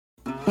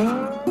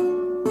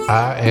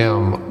I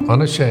am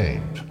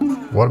unashamed.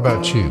 What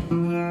about you?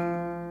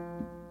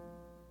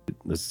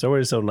 The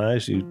story is so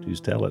nice, you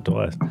tell it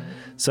twice.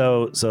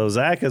 So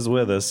Zach is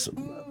with us.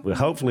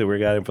 Hopefully we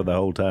got him for the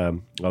whole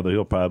time, although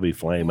he'll probably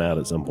flame out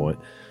at some point.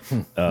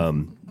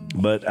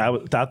 But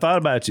I thought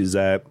about you,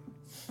 Zach,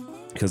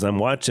 because I'm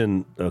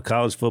watching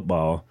college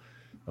football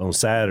on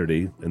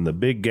Saturday, and the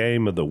big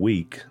game of the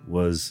week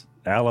was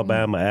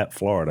Alabama at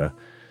Florida.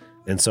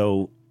 And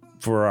so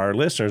for our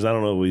listeners, I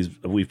don't know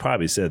if we've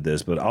probably said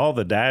this, but all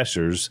the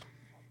Dashers,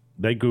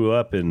 they grew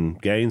up in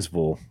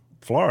Gainesville,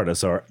 Florida,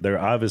 so they're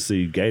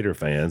obviously Gator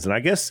fans. And I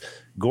guess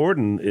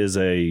Gordon is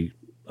a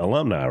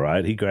alumni,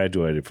 right? He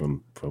graduated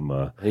from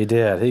he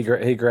did.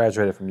 He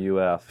graduated from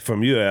UF.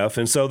 From UF.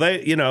 And so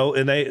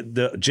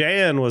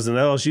Jan was an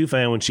LSU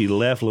fan when she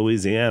left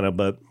Louisiana,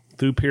 but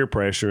through peer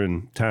pressure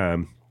and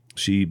time,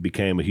 she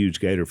became a huge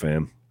Gator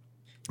fan.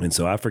 And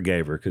so I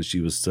forgave her because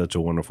she was such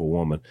a wonderful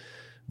woman.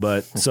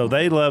 But so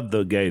they loved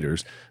the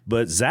Gators.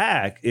 But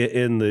Zach,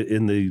 in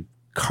the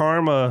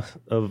karma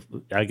of,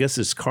 I guess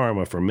it's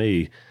karma for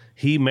me,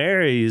 he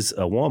marries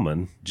a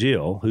woman,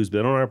 Jill, who's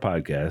been on our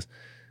podcast,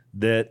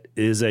 that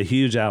is a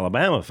huge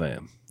Alabama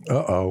fan.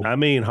 Uh-oh. I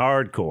mean,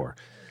 hardcore.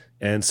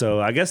 And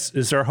so I guess,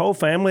 is her whole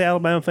family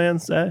Alabama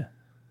fans, Zach?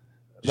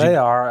 They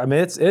are. I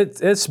mean,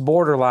 it's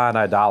borderline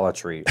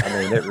idolatry.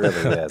 I mean, it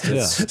really is.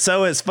 Yeah.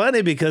 So it's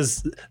funny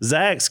because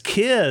Zach's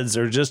kids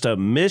are just a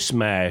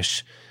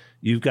mishmash.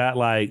 You've got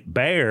like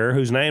Bear,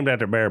 who's named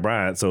after Bear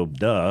Bryant, so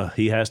duh,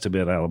 he has to be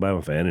an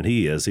Alabama fan, and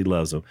he is. He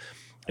loves them.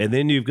 And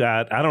then you've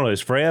got, I don't know,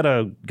 is Fred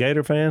a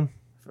Gator fan?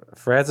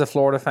 Fred's a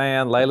Florida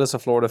fan. Layla's a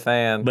Florida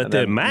fan. But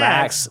then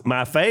Max,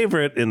 my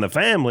favorite in the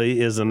family,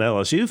 is an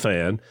LSU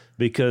fan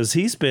because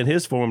he spent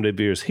his formative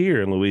years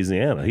here in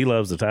Louisiana. He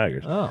loves the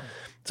Tigers. Oh.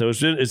 So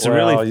it's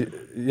really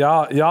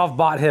y'all have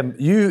bought him.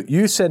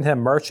 You send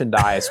him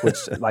merchandise, which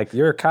like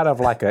you're kind of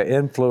like an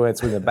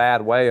influence in a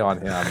bad way on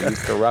him. You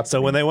corrupt.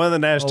 So when they won the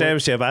national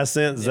championship, I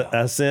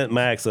sent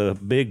Max a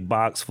big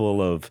box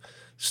full of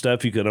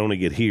stuff you could only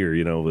get here,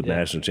 with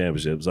national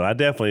championships. So I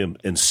definitely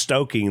am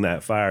stoking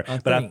that fire. I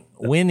think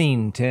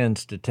winning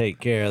tends to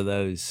take care of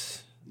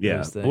those. Yeah,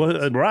 those things.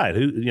 Well, right.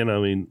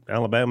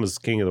 Alabama's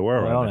king of the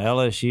world. Well, right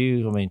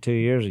LSU. 2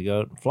 years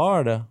ago,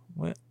 Florida.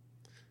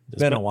 It's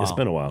been a while. It's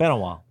been a while.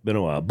 Been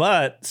a while.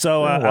 But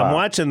so I'm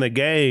watching the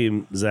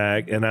game,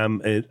 Zach, and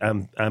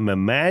I'm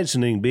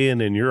imagining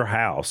being in your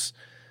house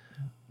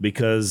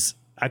because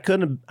I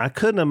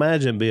couldn't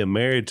imagine being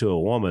married to a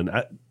woman.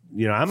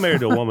 I'm married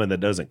to a woman that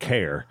doesn't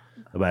care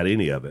about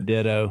any of it.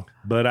 Ditto.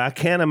 But I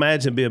can't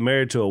imagine being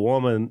married to a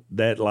woman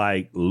that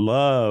like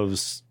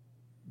loves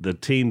the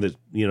team that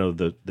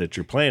that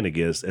you're playing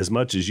against as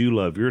much as you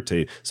love your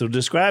team. So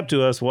describe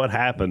to us what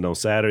happened on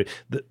Saturday.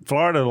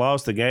 Florida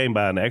lost the game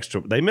by an extra.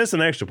 They missed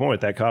an extra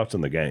point that cost them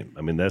the game.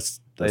 I mean,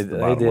 that's the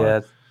bottom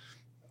line.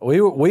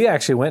 We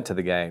actually went to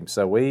the game,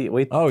 so we.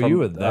 You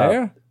were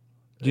there?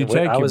 Did you take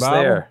your Bible? I was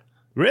there.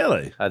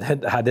 Really?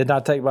 I did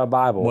not take my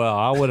Bible. Well,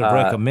 I would have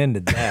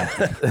recommended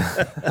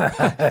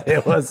that.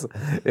 It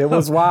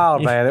was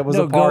wild, man. It was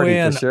a party go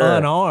in for sure.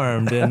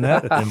 Unarmed in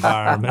that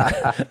environment.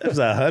 There's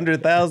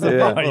 100,000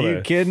 people. Are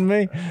you kidding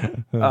me?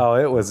 Oh,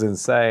 it was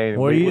insane.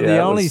 Were you the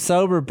only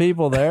sober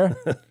people there?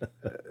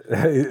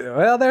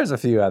 Well, there's a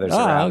few others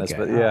around us,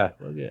 but yeah.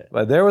 Okay.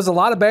 But there was a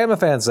lot of Bama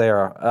fans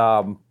there.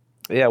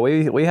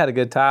 We had a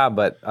good time,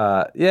 but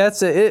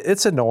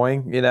it's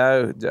annoying,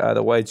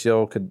 the way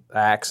Jill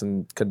acts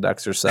and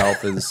conducts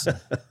herself is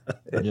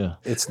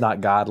it's not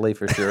godly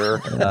for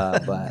sure.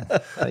 But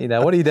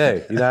what do you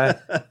do?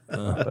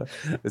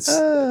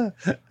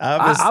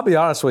 I'll be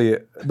honest with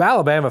you, I'm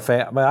Alabama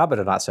fan. I mean, I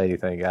better not say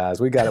anything,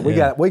 guys. We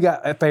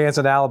got fans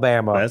in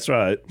Alabama. That's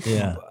right.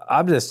 Yeah.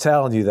 I'm just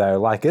telling you though,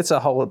 like it's a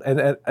whole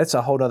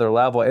other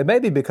level. It may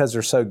be because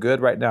they're so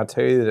good right now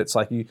too that it's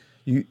like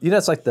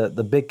it's like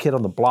the big kid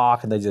on the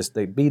block and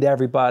they beat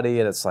everybody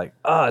and it's like,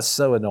 oh, it's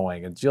so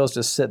annoying. And Jill's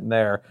just sitting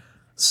there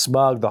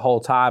smug the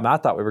whole time. I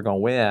thought we were going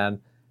to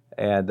win.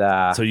 And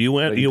so you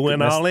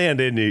went all in,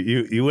 didn't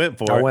you? You went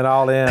for it. I went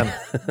all in.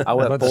 I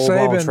went full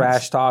blown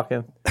trash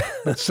talking.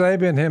 But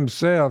Saban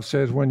himself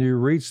says when you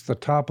reach the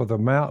top of the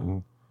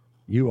mountain,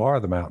 you are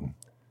the mountain.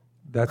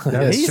 That's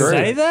Did he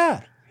say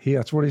that?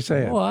 That's what he's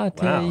saying. Well, I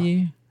tell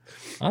you,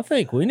 I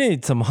think we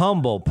need some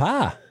humble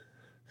pie.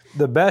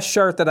 The best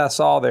shirt that I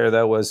saw there,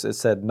 though, it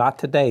said, "Not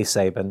today,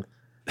 Saban."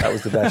 That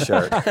was the best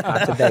shirt.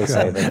 Not today,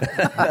 Saban.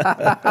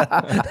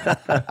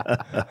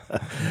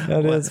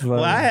 That is funny.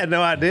 Well, I had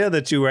no idea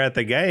that you were at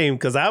the game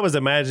because I was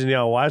imagining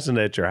y'all watching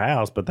it at your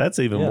house, but that's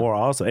even more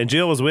awesome. And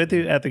Jill was with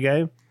you at the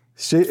game?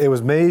 It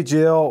was me,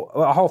 Jill,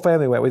 our whole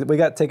family went. We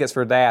got tickets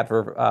for Dad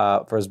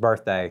for his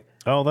birthday.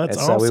 Oh, that's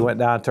awesome. So we went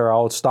down to our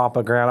old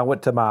stomping ground. I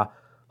went to my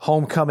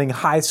homecoming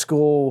high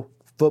school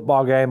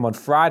football game on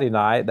Friday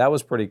night. That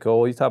was pretty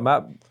cool. You talking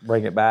about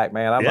bring it back,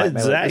 man? I'm like,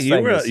 man, Zach,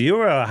 you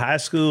were a high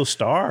school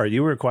star.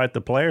 You were quite the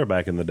player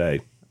back in the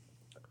day.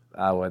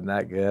 I wasn't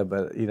that good,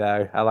 but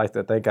I like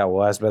to think I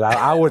was. But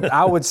I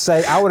would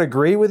say I would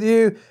agree with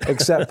you,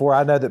 except for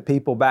I know that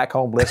people back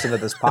home listen to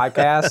this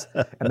podcast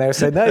and they would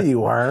say, "No,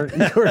 you weren't.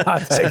 You were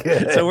not that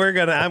good." So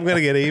I'm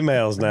gonna get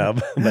emails now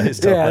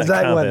based on that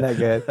Zach wasn't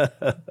comment.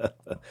 that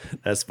good.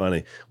 That's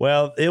funny.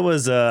 Well, it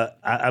was.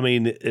 I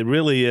mean, it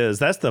really is.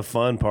 That's the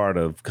fun part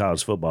of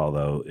college football,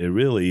 though. It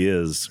really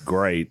is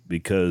great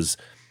because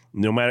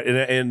no matter,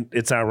 and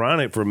it's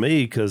ironic for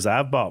me because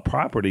I've bought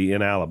property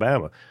in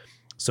Alabama.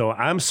 So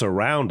I'm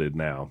surrounded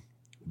now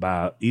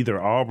by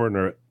either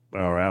Auburn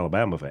or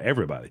Alabama for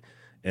everybody.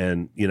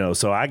 And,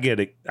 so I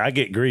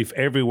get grief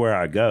everywhere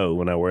I go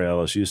when I wear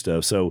LSU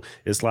stuff. So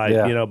it's like,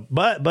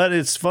 but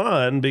it's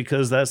fun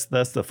because that's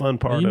the fun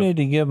part. You need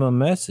to give them a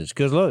message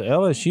because look,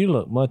 LSU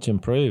looked much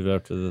improved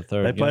after the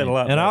third game. They played a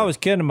lot and better. I was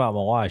kidding about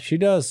my wife. She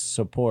does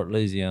support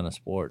Louisiana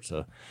sports.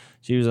 So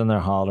she was in there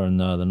hollering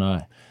the other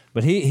night.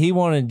 But he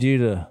wanted you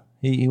to,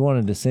 he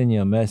wanted to send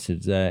you a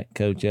message, Zach,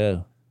 Coach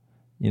O.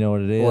 You know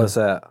what it is? What's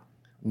that?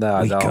 No,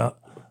 I don't.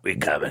 We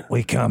coming.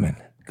 We coming.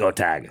 Go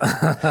Tigers.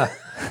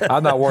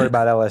 I'm not worried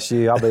about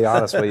LSU. I'll be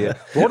honest with you.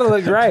 Florida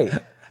looked great.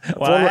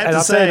 Well, I have to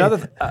I'll say, tell you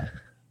another.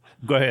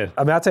 go ahead.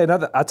 I mean, I'll tell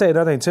you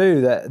another thing too.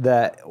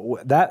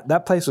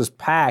 That place was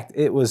packed.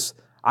 It was.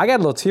 I got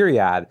a little teary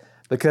eyed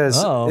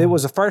because it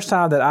was the first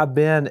time that I've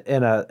been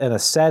in a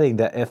setting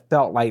that it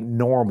felt like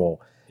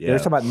normal. Yeah. They're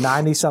talking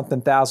about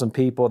 90-something thousand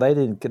people.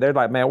 They're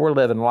like, man, we're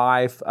living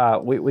life.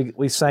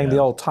 We sang the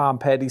old Tom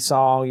Petty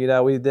song.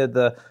 We did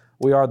the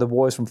 "We Are the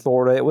Boys from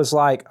Florida." It was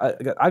like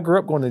I grew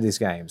up going to these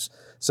games,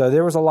 so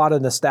there was a lot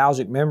of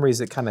nostalgic memories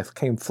that kind of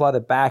came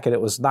flooded back, and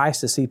it was nice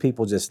to see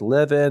people just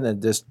living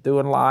and just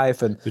doing life.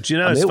 But it's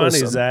funny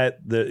is that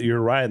you're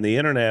right, and the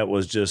internet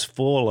was just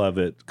full of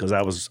it because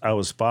I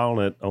was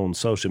following it on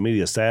social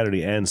media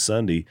Saturday and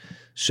Sunday,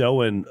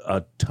 showing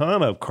a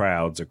ton of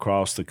crowds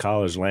across the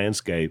college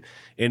landscape.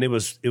 And it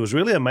was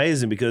really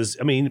amazing because,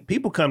 I mean,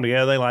 people come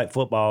together, they like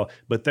football,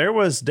 but there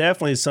was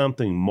definitely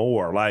something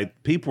more.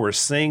 Like people were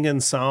singing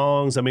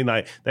songs. I mean,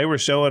 like they were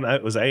showing,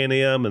 it was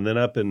A&M and then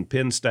up in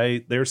Penn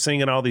State, they were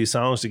singing all these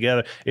songs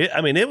together.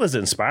 It was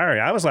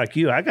inspiring. I was like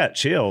you, I got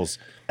chills.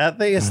 I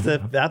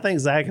think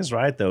Zach is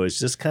right though. It's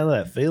just kind of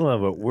that feeling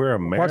of it. We're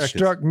Americans. What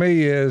struck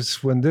me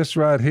is when this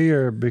right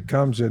here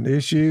becomes an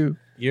issue,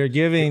 you're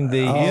giving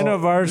the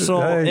universal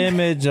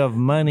image of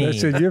money.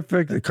 listen, you're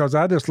because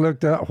I just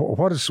looked up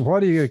what's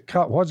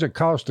it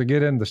cost to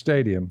get in the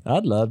stadium,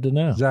 I'd love to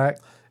know. Zach?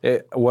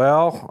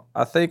 Well,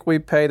 I think we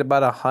paid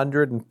about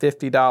 $150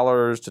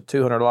 to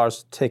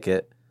 $200 a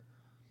ticket.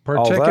 Per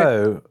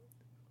ticket?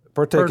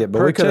 Per ticket. But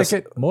per we could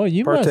ticket? Boy,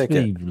 you per must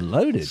ticket. be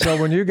loaded. So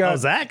when you got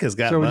Zach has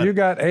got so when money. you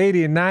got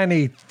 80,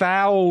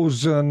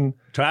 90,000,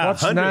 Try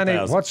what's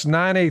 100,000. What's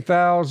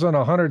 90,000,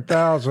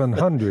 100,000,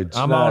 hundreds?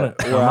 I'm on it.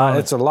 I'm on Well, it.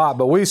 it's a lot,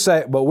 but we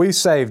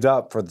saved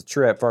up for the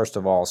trip first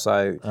of all.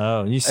 So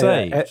Oh, you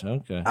saved.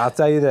 Okay. I'll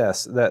tell you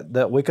this: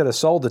 that we could have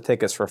sold the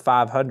tickets for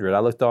 $500. I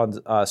looked on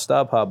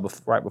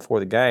StubHub right before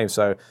the game.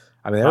 So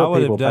I mean, there I were would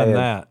people have done paying.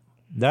 that.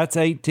 That's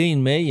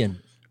 18 million.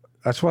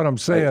 That's what I'm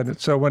saying.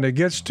 So when it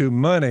gets to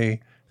money,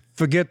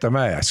 forget the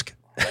mask.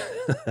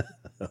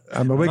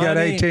 I mean, we got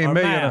Money 18 or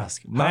million.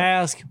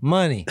 Mask,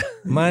 money,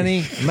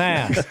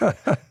 mask.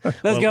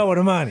 Let's go with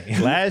the money.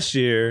 Last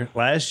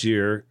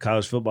year,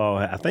 college football,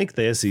 I think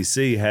the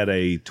SEC had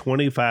a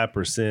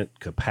 25%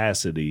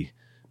 capacity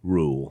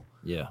rule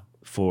Yeah.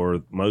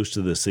 for most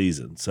of the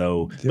season.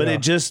 So, but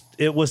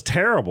it was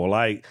terrible.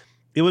 Like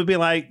it would be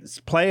like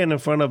playing in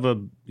front of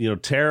a,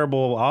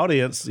 terrible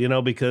audience,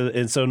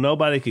 and so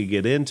nobody could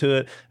get into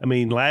it. I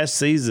mean, last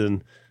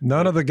season,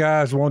 None of the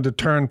guys wanted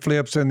to turn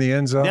flips in the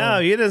end zone. no,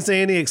 you didn't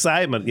see any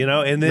excitement,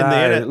 and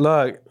then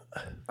Look,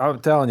 I'm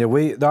telling you,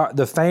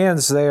 the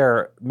fans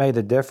there made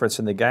a difference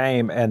in the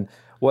game. And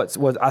what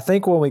I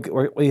think when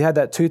we had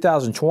that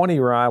 2020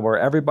 run where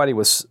everybody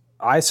was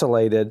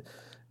isolated,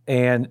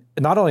 and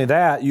not only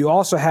that, you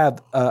also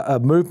have a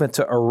movement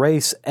to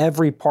erase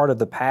every part of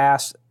the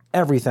past,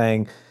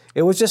 everything.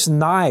 It was just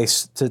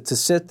nice to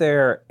sit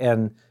there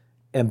and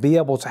be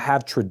able to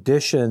have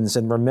traditions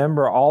and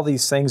remember all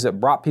these things that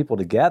brought people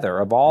together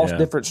of all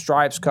different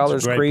stripes,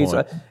 colors, great creeds.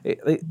 point.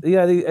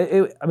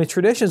 I mean,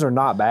 traditions are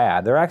not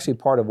bad. They're actually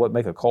part of what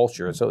make a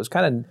culture. And so it was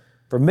kind of,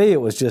 for me,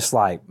 it was just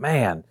like,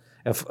 man,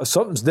 if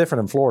something's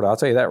different in Florida, I'll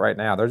tell you that right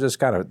now. They're just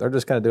kind of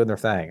doing their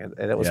thing,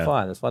 and it was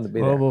fun. It was fun to be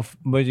there.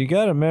 But you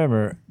got to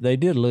remember, they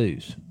did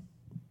lose.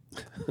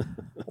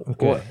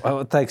 Okay.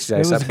 Well, thanks, It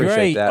Jason. I was appreciate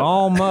great, that.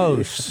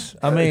 almost.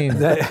 I mean,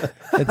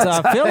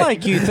 I feel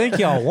like you think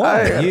y'all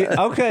won.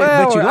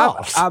 But you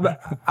lost.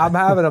 I'm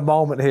having a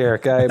moment here,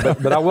 okay?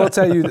 But I will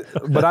tell you,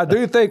 but I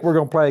do think we're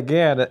going to play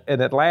again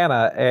in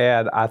Atlanta,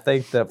 and I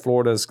think that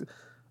Florida's.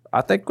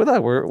 I think we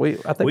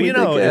did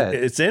good.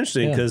 It's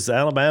interesting because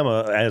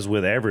Alabama, as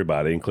with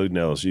everybody, including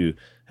LSU,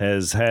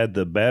 has had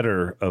the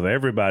better of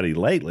everybody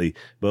lately.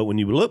 But when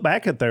you look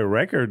back at their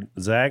record,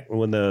 Zach,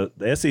 when the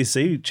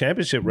SEC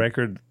championship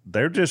record,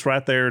 they're just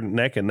right there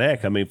neck and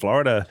neck. I mean,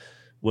 Florida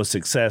was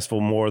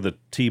successful, more the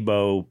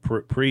Tebow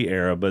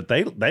pre-era, but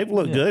they've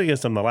looked good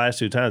against them the last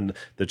 2 times.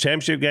 The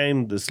championship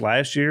game this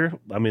last year,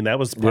 I mean, that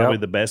was probably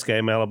the best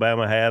game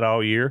Alabama had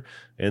all year.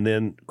 And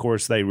then, of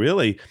course,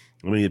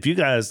 if you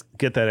guys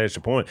get that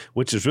extra point,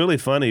 which is really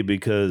funny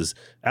because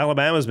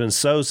Alabama's been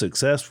so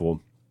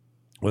successful,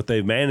 what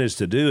they've managed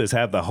to do is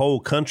have the whole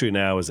country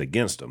now is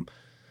against them.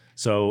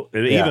 So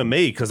even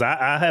me, because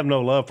I have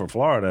no love for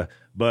Florida,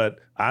 but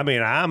I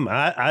mean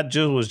I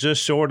was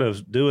just short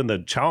of doing the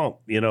chomp,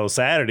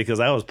 Saturday because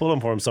I was pulling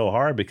for them so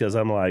hard because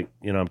I'm like,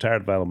 I'm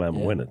tired of Alabama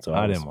winning. So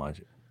I didn't watch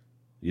it.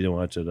 You didn't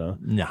watch it, huh?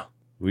 No.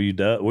 Were you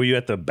done? Were you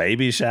at the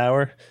baby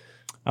shower?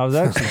 I was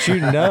actually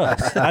shooting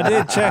doves. I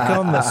did check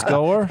on the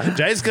score.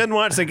 Jace couldn't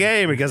watch the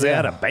game because he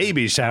had a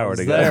baby shower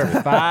to go. There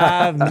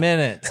 5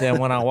 minutes, and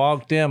when I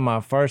walked in, my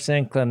first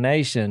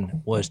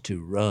inclination was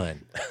to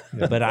run,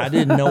 but I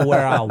didn't know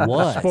where I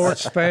was.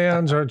 Sports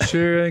fans are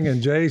cheering,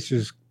 and Jace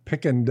is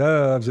picking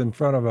doves in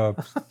front of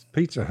a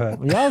Pizza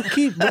Hut. Y'all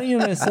keep bringing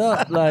this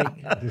up like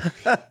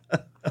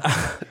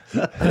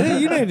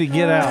you need to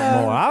get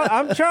out more.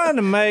 I'm trying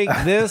to make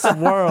this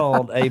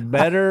world a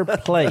better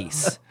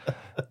place,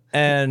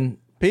 and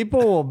people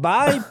will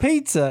buy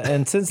pizza,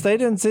 and since they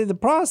didn't see the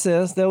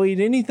process, they'll eat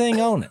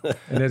anything on it.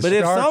 But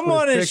if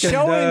someone is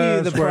showing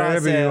you the process,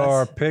 wherever you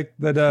are, pick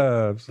the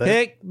doves.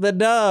 Pick the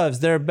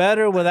doves. They're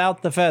better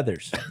without the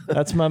feathers.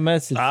 That's my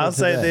message. I'll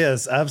say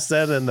this. I've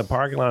said it in the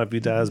parking lot a few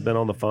times, been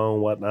on the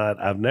phone, whatnot.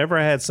 I've never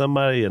had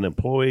an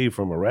employee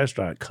from a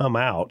restaurant come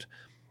out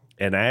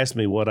and ask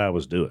me what I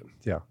was doing.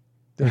 Yeah.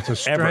 There's a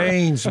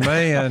strange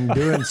man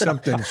doing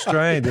something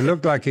strange. It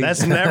looked like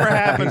that's never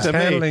happened to me.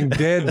 He's handling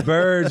dead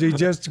birds.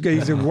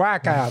 He's a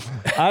whack out.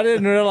 I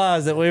didn't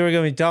realize that we were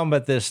going to be talking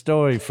about this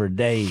story for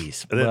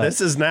days.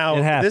 This is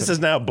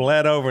now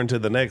bled over into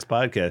the next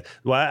podcast.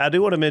 Well, I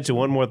do want to mention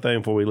one more thing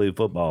before we leave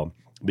football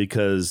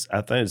because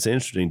I think it's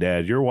interesting,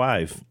 Dad. Your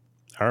wife,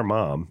 our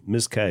mom,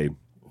 Miss Kay,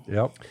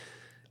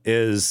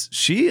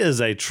 she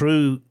is a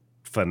true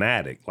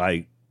fanatic.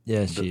 Like.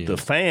 Yes, the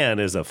fan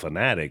is a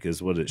fanatic,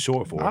 is what it's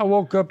short for. I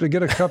woke up to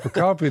get a cup of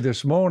coffee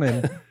this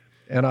morning,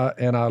 and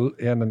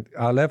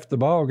I left the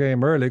ball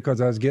game early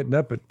because I was getting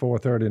up at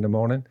 4:30 in the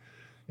morning,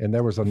 and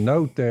there was a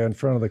note there in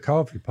front of the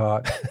coffee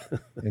pot,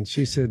 and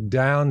she said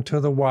 "down to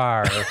the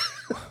wire,"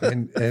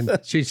 and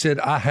she said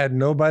I had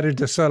nobody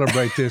to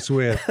celebrate this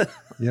with.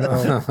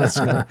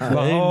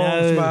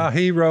 Mahomes, my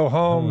hero,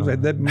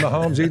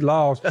 Mahomes, he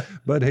lost,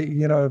 but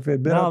if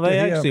it'd been up to him,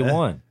 they actually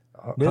won.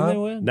 Didn't they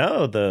win?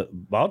 No, the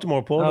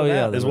Baltimore pulled it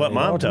out, is what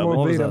Mom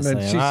told me. Beat them,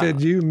 and she said,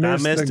 you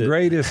missed the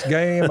greatest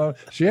game.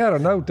 She had a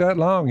note that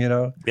long,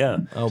 Yeah.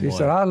 She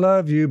said, I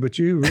love you, but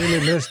you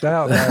really missed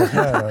out last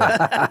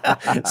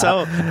night.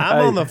 So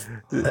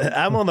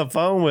I'm on the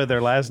phone with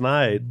her last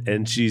night,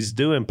 and she's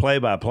doing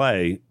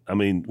play-by-play. I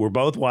mean, we're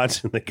both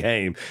watching the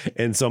game,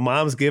 and so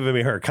Mom's giving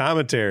me her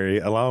commentary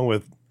along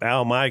with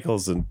Al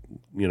Michaels and,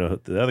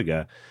 the other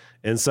guy.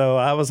 And so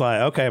I was like,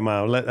 okay,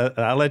 Mom,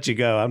 I'll let you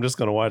go. I'm just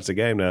going to watch the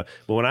game now.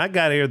 But when I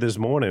got here this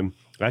morning,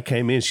 I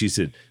came in. She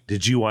said,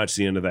 did you watch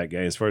the end of that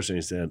game? It's the first thing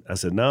she said. I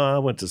said, no, I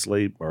went to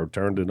sleep or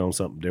turned it on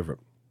something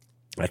different.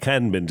 I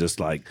hadn't been just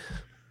like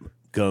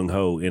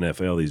gung-ho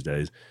NFL these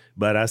days.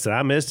 But I said,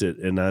 I missed it.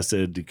 And I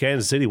said,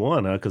 Kansas City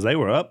won, huh? Because they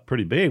were up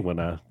pretty big when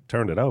I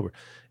turned it over.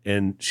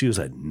 And she was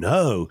like,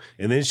 no.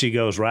 And then she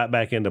goes right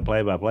back into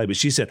play-by-play. But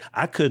she said,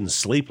 I couldn't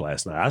sleep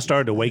last night. I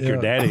started to wake your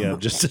daddy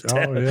up just to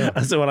tell him.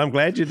 I said, well, I'm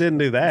glad you didn't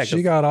do that.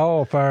 She got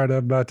all fired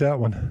up about that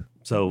one.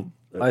 So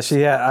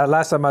she had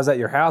last time I was at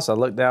your house, I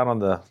looked down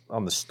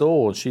on the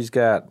stool, and she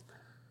got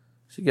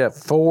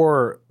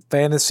 4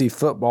 fantasy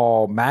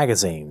football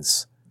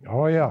magazines.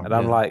 Oh yeah. And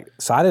I'm like,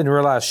 so I didn't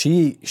realize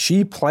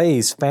she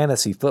plays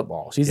fantasy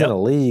football. She's in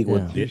a league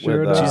with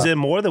she's in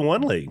more than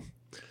one league.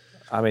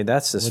 I mean,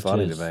 that's just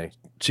funny to me.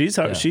 She's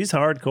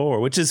hardcore,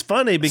 which is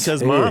funny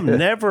because Mom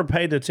never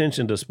paid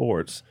attention to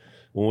sports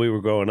when we were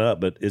growing up,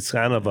 but it's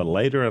kind of a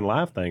later in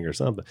life thing or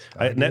something.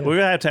 We're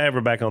going to have her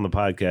back on the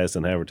podcast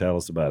and have her tell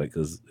us about it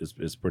because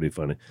it's pretty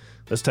funny.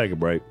 Let's take a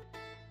break.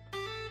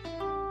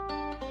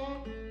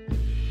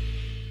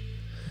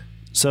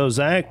 So,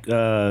 Zach,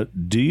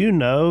 do you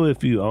know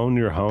if you own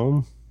your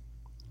home?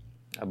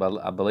 I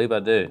believe I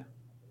do.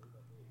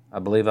 I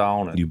believe I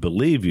own it. You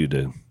believe you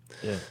do.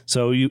 Yeah.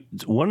 So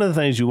one of the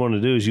things you want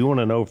to do is you want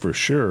to know for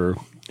sure,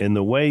 and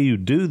the way you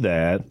do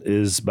that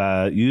is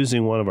by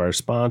using one of our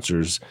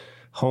sponsors,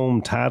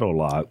 Home Title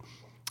Lock,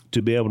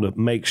 to be able to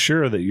make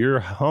sure that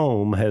your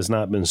home has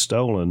not been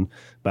stolen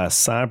by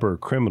cyber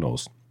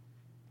criminals.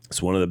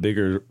 It's one of the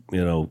bigger,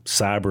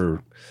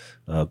 cyber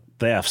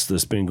thefts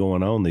that's been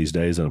going on these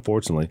days.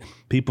 Unfortunately,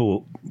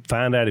 people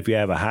find out if you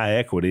have a high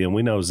equity, and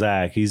we know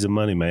Zach, he's a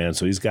money man,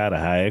 so he's got a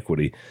high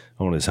equity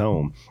on his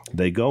home.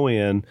 They go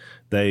in,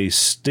 they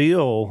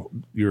steal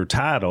your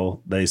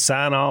title, they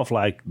sign off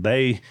like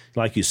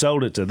you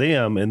sold it to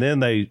them, and then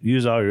they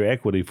use all your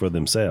equity for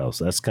themselves.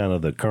 That's kind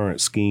of the current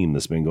scheme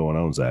that's been going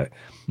on, Zach.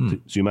 So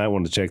you might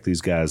want to check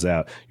these guys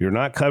out. You're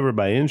not covered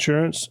by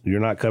insurance, you're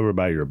not covered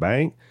by your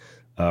bank,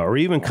 or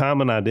even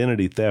common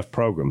identity theft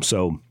programs.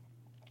 So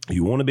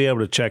You want to be able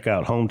to check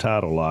out Home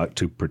Title Lock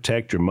to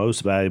protect your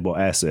most valuable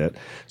asset.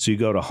 So you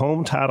go to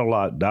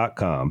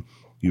HometitleLock.com.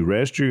 You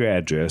register your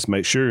address,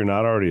 make sure you're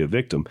not already a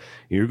victim.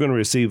 You're going to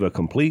receive a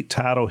complete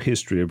title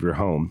history of your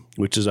home,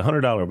 which is a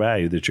 $100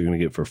 value that you're going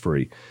to get for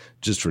free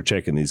just for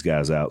checking these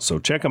guys out. So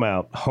check them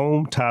out,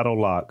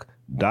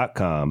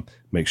 HometitleLock.com.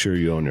 Make sure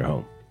you own your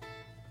home.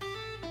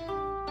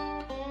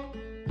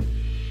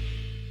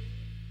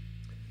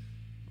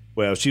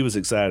 Well, she was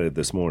excited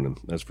this morning,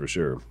 that's for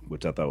sure,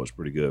 which I thought was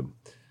pretty good.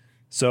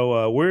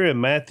 So we're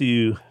in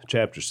Matthew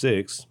chapter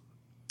 6.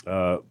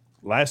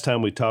 Last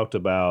time we talked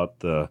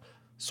about I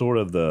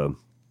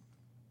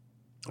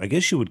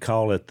guess you would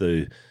call it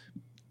the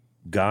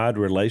God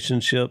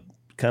relationship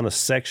kind of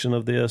section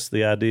of this,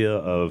 the idea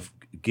of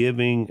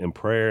giving and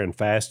prayer and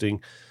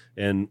fasting.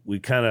 And we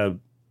kind of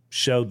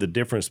showed the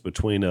difference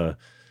between a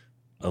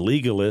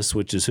legalist,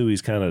 which is who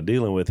he's kind of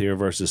dealing with here,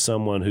 versus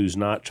someone who's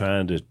not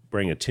trying to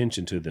bring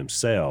attention to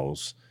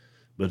themselves,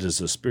 but is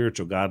a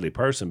spiritual, godly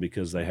person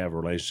because they have a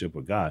relationship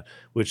with God,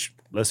 which,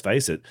 let's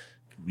face it,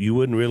 you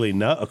wouldn't really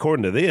know,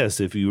 according to this,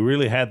 if you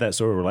really had that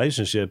sort of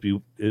relationship,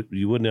 you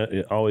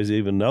wouldn't always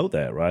even know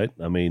that, right?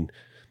 I mean,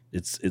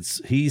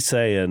 he's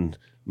saying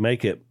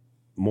make it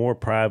more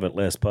private,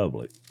 less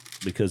public,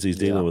 because he's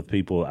dealing with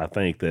people, I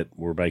think, that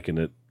we're making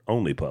it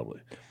only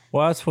public.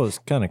 Well, that's what's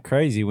kind of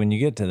crazy. When you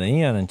get to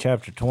the end in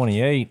chapter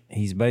 28,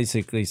 he's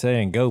basically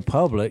saying go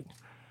public.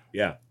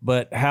 Yeah.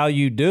 But how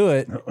you do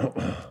it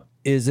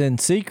is in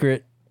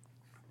secret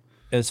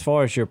as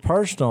far as your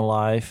personal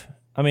life.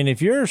 I mean,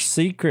 if your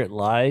secret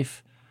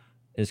life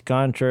is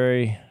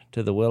contrary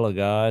to the will of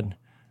God,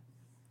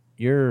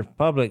 your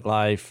public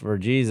life for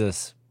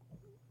Jesus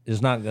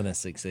is not going to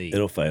succeed.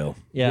 It'll fail.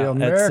 Yeah,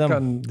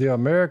 the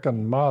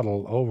American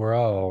model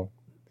overall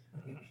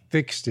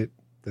fixed it.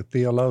 The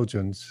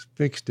theologians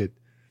fixed it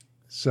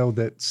so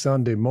that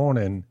Sunday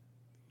morning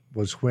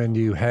was when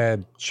you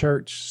had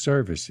church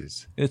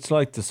services. It's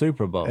like the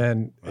Super Bowl.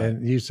 And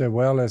you said,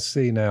 well, let's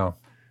see now.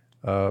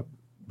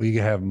 We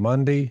have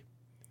Monday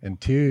and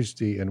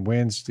Tuesday and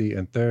Wednesday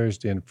and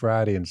Thursday and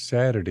Friday and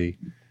Saturday.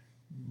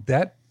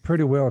 That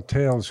pretty well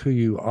tells who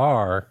you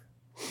are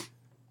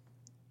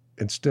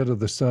instead of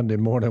the Sunday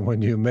morning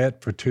when you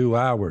met for 2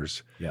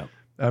 hours. Yeah.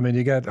 I mean,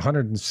 you got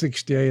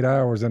 168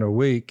 hours in a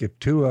week. If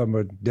 2 of them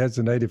are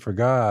designated for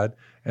God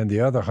and the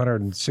other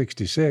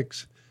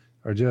 166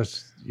 are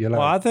just,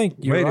 well, I think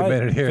you're wait right, a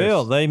minute here.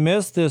 Phil, they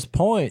missed this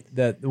point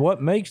that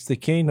what makes the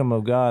kingdom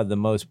of God the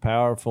most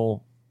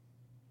powerful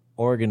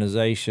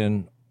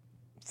organization,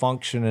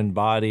 functioning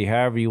body,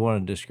 however you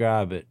want to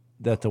describe it,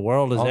 that the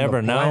world has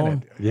ever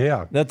known.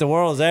 Yeah. That the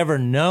world has ever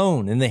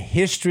known in the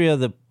history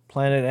of the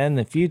planet and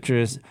the future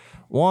is,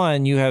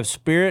 one, you have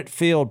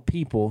spirit-filled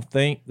people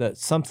think that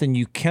something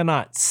you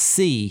cannot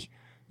see.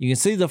 You can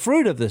see the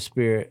fruit of the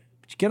Spirit,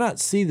 but you cannot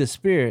see the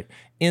Spirit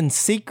in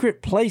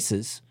secret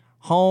places,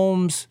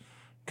 homes,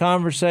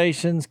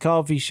 conversations,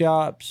 coffee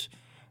shops,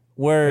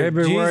 where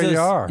everywhere Jesus, you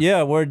are.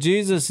 Yeah, where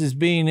Jesus is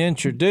being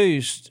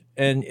introduced,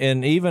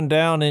 and even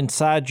down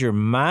inside your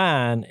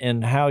mind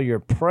and how you're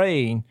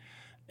praying,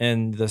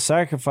 and the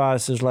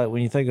sacrifices, like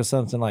when you think of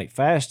something like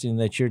fasting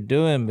that you're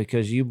doing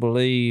because you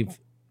believe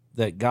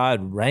that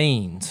God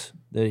reigns,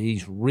 that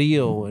he's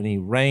real and he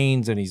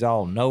reigns and he's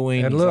all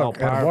knowing. And he's all look,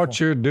 powerful. and what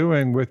you're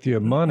doing with your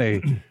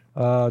money,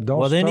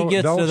 don't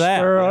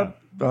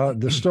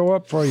store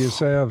up for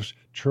yourselves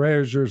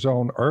treasures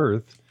on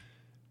earth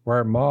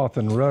where moth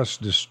and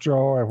rust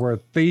destroy, where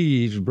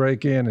thieves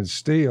break in and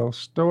steal.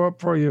 Store up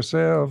for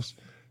yourselves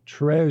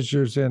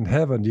treasures in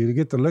heaven. You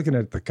get to looking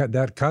at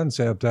that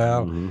concept,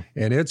 Al,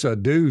 and it's a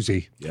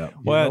doozy. Yeah.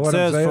 Well, it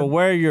says, for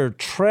where your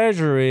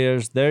treasure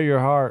is, there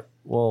your heart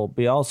will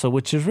be also,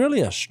 which is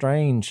really a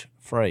strange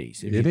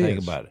phrase if you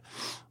think about it.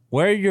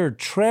 Where your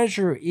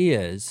treasure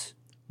is.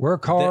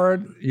 Work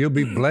hard, you'll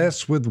be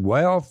blessed with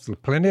wealth.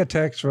 Plenty of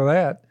text for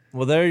that.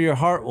 Well, there your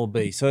heart will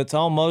be. So it's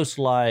almost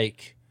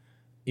like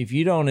if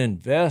you don't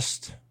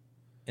invest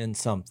in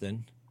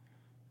something,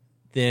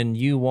 then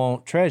you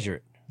won't treasure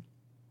it.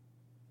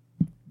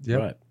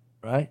 Yep.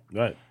 Right.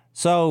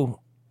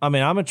 So, I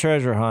mean, I'm a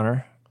treasure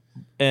hunter,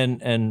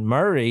 and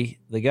Murray,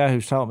 the guy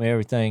who's taught me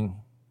everything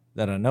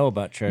that I know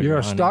about treasure You're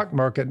a hunting. stock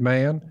market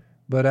man,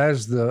 but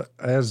as the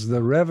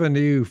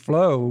revenue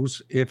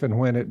flows, if and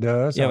when it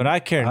does. Yeah, but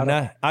I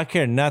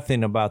care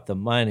nothing about the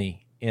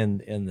money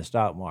in the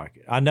stock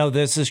market. I know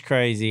this is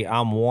crazy.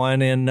 I'm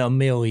one in a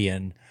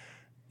million.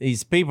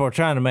 These people are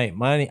trying to make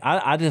money.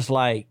 I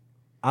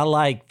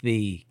like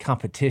the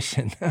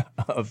competition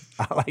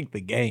I like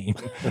the game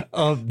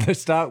of the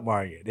stock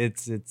market.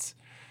 It's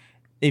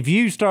if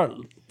you start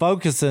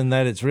focusing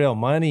that it's real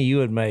money, you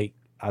would make,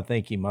 I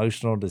think,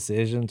 emotional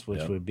decisions,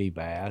 which would be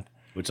bad.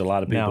 Which a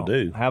lot of people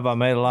do. Have I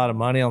made a lot of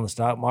money on the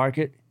stock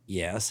market?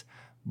 Yes.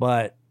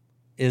 But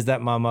is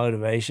that my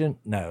motivation?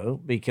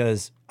 No,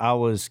 because I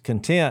was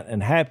content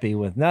and happy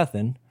with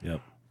nothing.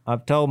 Yep.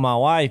 I've told my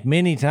wife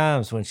many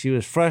times when she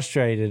was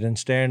frustrated and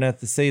staring at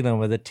the ceiling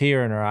with a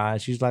tear in her eye,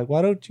 she's like,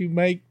 why don't you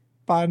make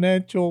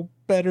financial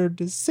better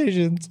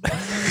decisions?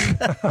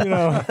 You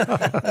know,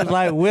 it's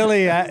like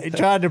Willie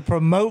tried to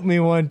promote me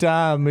one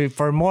time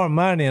for more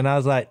money, and I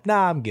was like,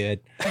 "Nah, I'm good."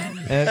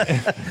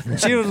 And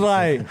she was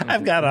like,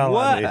 I've got all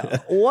I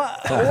need.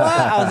 What?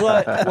 I was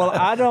like,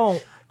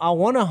 "Well, I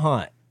want to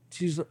hunt."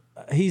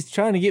 He's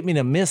trying to get me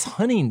to miss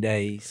hunting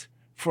days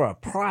for a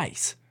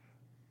price.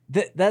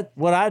 That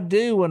what I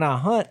do when I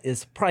hunt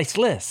is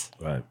priceless.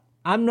 Right.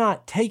 I'm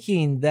not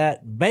taking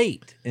that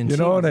bait. And You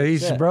know,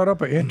 he's brought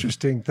up an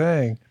interesting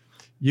thing.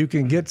 You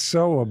can get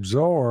so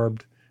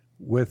absorbed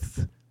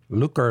with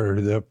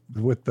lucre,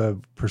 with the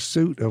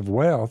pursuit of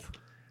wealth.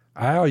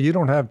 Al, you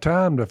don't have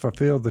time to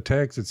fulfill the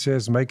text that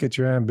says, make it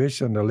your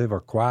ambition to live a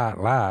quiet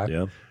life.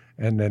 Yeah.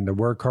 And then to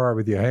work hard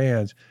with your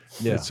hands.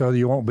 Yeah. So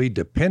you won't be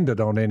dependent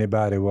on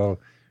anybody. Well,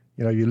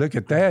 you know, you look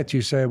at that,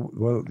 you say,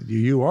 well,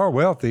 you are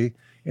wealthy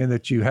in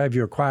that you have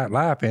your quiet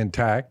life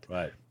intact.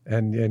 Right.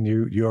 And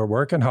you're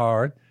working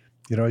hard,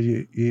 you know,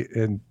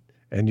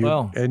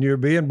 and you're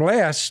being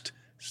blessed.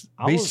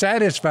 Be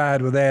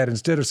satisfied with that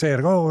instead of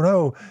saying, "Oh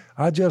no,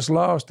 I just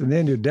lost," and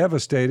then you're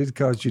devastated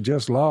because you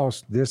just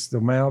lost this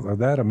amount or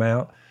that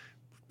amount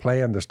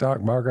playing the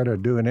stock market or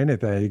doing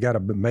anything. You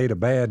made a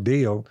bad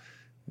deal.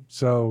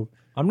 So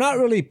I'm not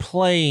really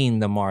playing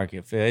the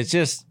market, Phil. It's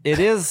just it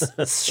is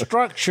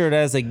structured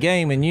as a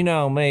game, and you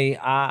know me,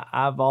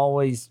 I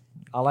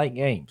like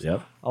games.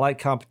 Yep. I like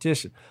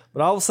competition.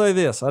 But I will say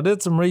this. I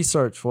did some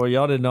research for you.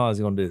 Y'all didn't know I was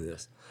going to do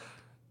this.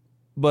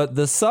 But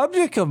the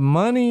subject of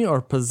money or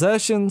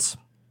possessions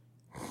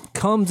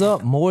comes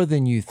up more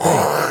than you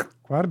think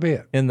quite a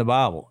bit in the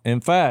Bible.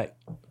 In fact,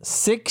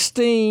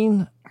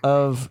 16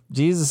 of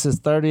Jesus'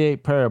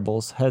 38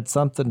 parables had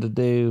something to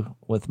do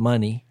with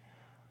money.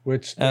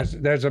 Which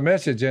there's a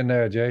message in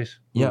there, Jace.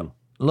 Yep.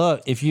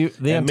 Look, if you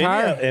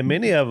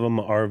many of them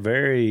are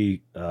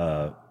very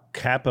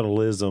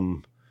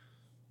capitalism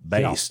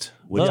based,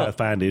 which I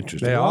find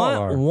interesting. They all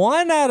are.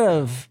 One out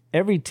of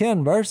every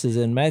 10 verses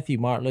in Matthew,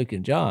 Mark, Luke,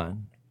 and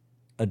John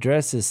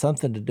addresses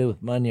something to do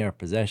with money or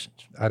possessions.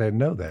 I didn't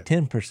know that.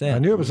 10%. I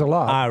knew it was a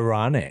lot.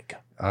 Ironic.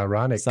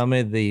 Some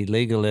of the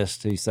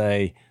legalists who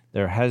say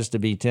there has to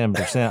be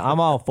 10%. I'm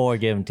all for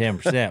giving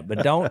 10%,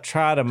 but don't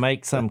try to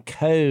make some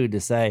code to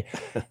say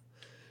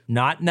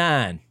not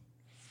 9.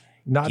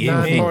 Not Give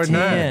 9 me more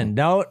 10.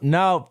 9.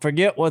 No,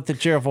 forget what the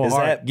cheerful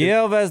heart.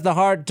 Give as the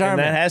heart And determines.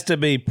 that has to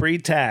be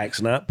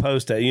pre-tax, not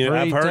post-tax. You know,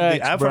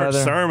 Pre-tax, I've heard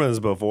brother. sermons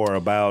before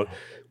about,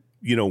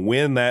 you know,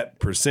 when that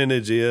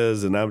percentage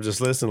is, and I'm just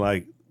listening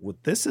like, well,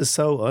 this is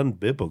so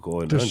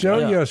unbiblical. And To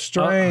show you a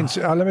strange,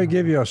 let me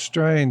give you a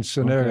strange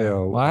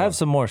scenario. Well, I have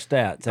some more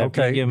stats.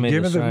 Okay, give me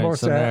the the more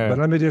stats, but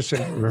let me just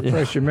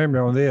refresh your memory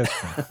on this,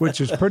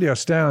 which is pretty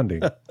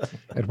astounding.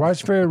 At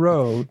Whites Ferry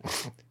Road,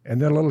 and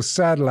then a little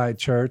satellite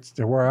church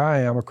to where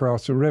I am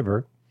across the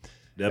river,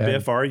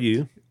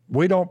 WFRU.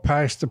 we don't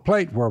pass the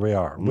plate where we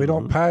are. We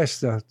don't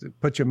pass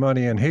put your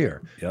money in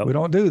here. Yep. We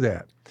don't do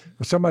that.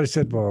 But somebody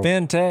said, well,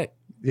 FinTech.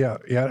 yeah,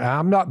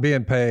 I'm not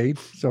being paid,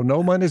 so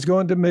no money's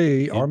going to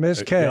me or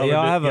Miss Kay.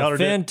 Y'all have a y'all are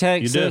doing-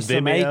 FinTech you doing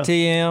system, Vimeo?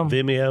 ATM.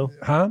 Vimeo.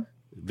 Huh?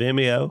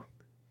 Vimeo.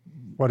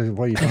 What are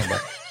you talking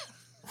about?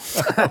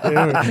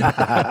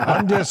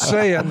 I'm just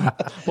saying.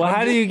 Well,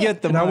 how do you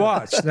get the Now money?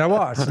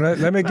 watch.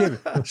 Let me give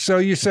it. So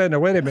you said, now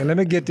wait a minute. Let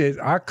me get this.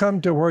 I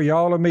come to where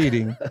y'all are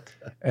meeting,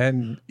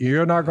 and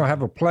you're not going to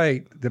have a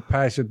plate that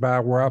passes by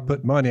where I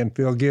put money and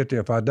feel guilty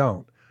if I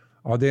don't,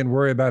 or then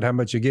worry about how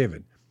much you're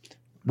giving.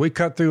 We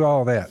cut through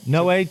all that.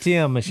 No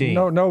ATM machine.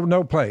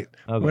 No plate.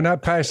 Okay. We're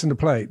not passing the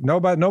plate. No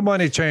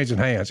money changing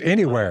hands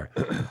anywhere,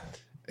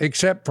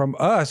 except from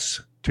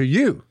us to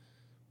you,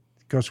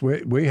 because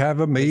we have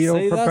a meal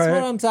See, prepared. that's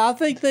what I'm saying. I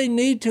think they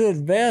need to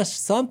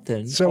invest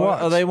something, So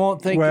what? or they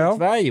won't think it's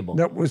valuable.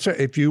 No, so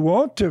if you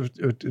want to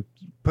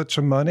put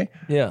some money,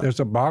 Yeah.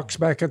 there's a box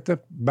back at the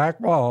back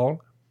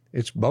wall.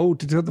 It's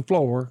bolted to the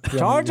floor.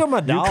 Charge them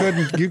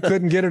 $1. You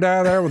couldn't get it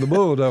out of there with a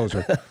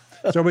bulldozer.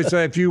 So we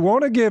say, if you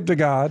want to give to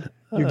God,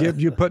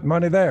 you put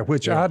money there,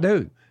 which I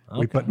do.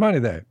 We put money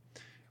there.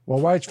 Well,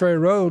 Whites Ferry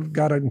Road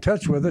got in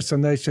touch with us,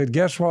 and they said,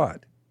 guess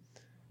what?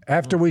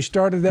 After we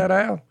started that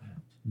out,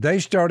 they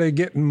started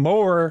getting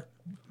more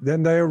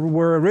than they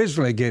were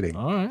originally getting.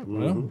 All right.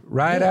 Well,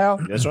 Right, Al?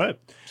 That's right.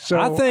 So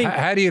I think-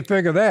 how do you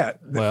figure that?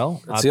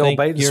 well, I the old think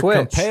bait and you're switch.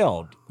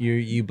 compelled.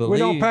 You believe. We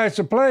don't pass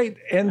the plate.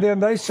 And then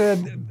they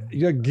said,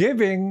 your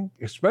giving,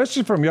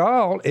 especially from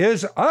y'all,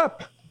 is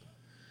up.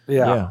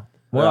 Yeah.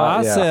 Well,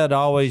 I said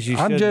always you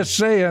should. I'm just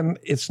saying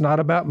it's not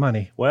about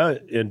money. Well,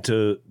 and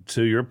to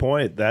your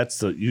point,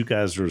 you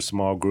guys are a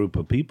small group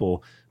of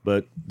people.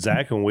 But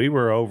Zach, when we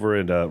were over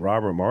at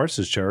Robert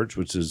Morris's church,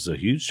 which is a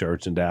huge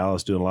church in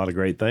Dallas, doing a lot of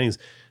great things,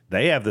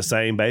 they have the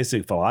same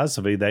basic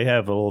philosophy. They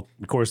have of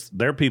course,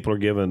 their people are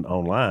given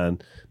online,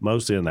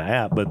 mostly in the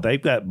app, but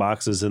they've got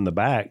boxes in the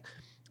back.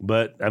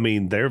 But I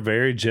mean, they're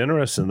very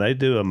generous and they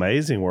do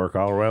amazing work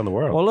all around the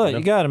world. Well, look,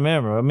 you got to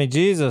remember. I mean,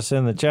 Jesus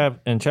in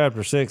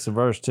chapter 6 and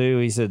verse 2,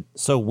 he said,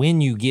 "So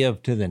when you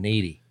give to the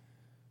needy,"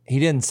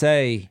 he didn't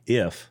say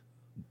if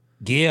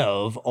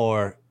give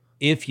or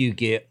if you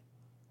get.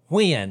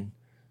 When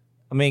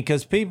I mean,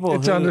 because people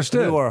It's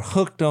understood. who are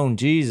hooked on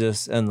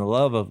Jesus and the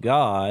love of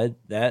God,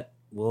 that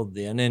will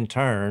then in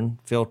turn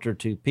filter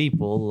to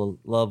people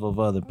the love of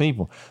other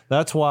people.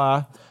 That's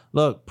why,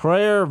 look,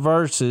 prayer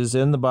verses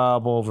in the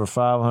Bible, over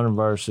 500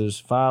 verses,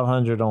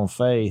 500 on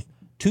faith,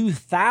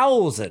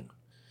 2,000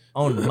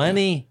 on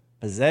money,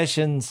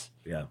 possessions,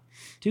 Yeah.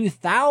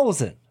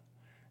 2,000.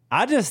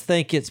 I just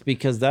think it's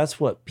because that's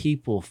what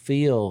people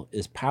feel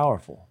is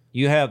powerful.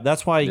 You have,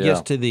 that's why he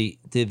gets to the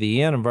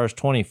end of verse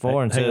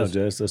 24 and Hang on, says,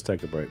 Jess. Let's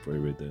take a break before you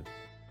read that.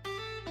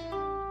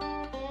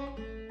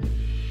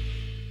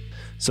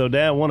 So,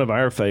 Dad, one of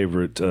our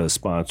favorite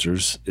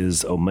sponsors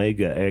is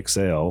Omega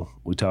XL.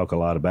 We talk a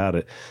lot about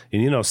it.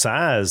 And, you know,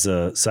 Si's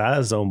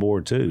on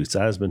board, too.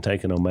 Si's been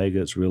taking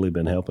Omega. It's really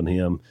been helping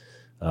him.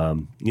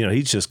 You know,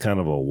 he's just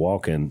kind of a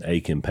walking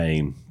ache and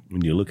pain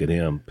when you look at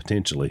him,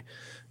 potentially.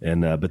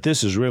 And but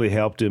this has really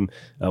helped him.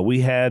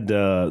 We had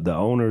the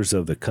owners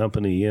of the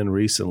company in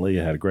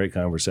recently. I had a great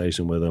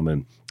conversation with them,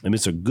 and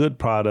it's a good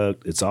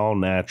product. It's all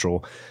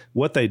natural.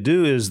 What they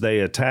do is they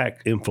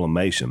attack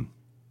inflammation,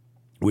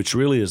 which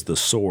really is the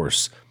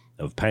source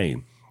of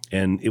pain.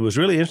 And it was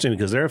really interesting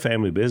because they're a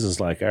family business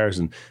like ours,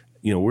 and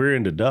you know we're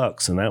into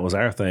ducks, and that was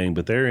our thing.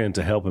 But they're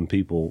into helping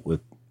people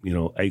with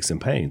aches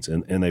and pains,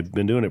 and they've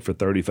been doing it for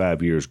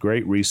 35 years.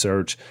 Great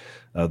research.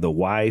 The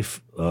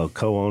wife,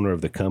 co-owner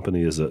of the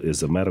company, is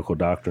a medical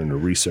doctor and a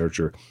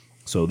researcher.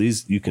 So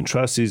you can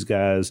trust these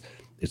guys.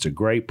 It's a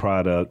great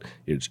product.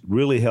 It's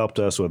really helped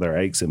us with our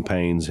aches and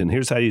pains. And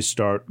here's how you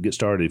get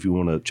started if you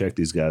want to check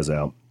these guys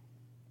out.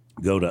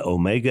 Go to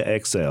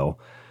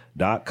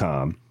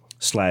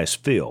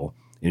omegaxl.com/Phil,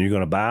 and you're going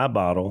to buy a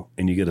bottle,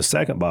 and you get a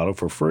second bottle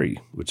for free,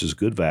 which is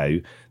good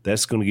value.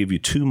 That's going to give you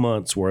 2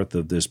 months worth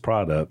of this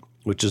product,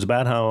 which is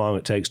about how long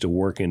it takes to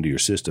work into your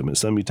system. It's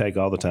something you take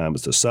all the time.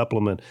 It's a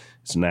supplement.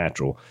 It's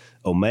natural.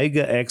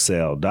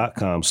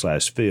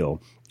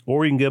 omegaxl.com/Phil,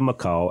 or you can give them a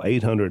call,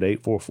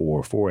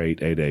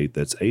 800-844-4888.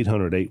 That's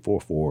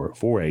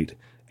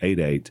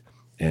 800-844-4888,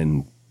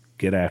 and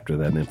get after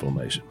that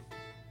inflammation.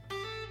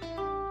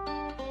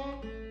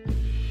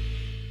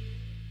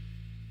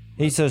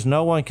 he says,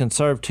 no one can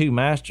serve two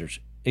masters.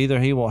 Either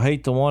he will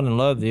hate the one and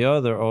love the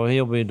other, or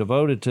he'll be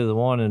devoted to the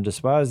one and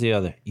despise the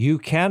other. You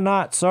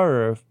cannot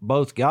serve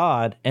both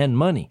God and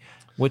money,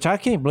 which I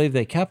can't believe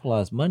they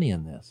capitalized money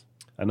in this.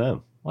 I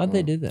know. Why'd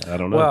they do that? I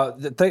don't know. Well,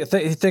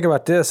 think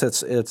about this.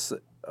 It's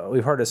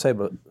we've heard it say,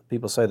 but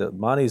people say that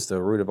money's the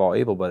root of all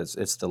evil, but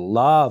it's the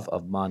love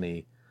of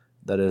money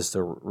that is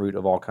the root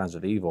of all kinds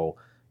of evil.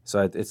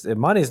 So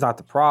money is not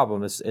the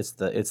problem. It's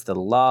the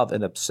love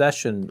and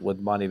obsession with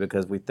money,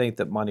 because we think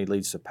that money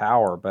leads to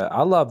power. But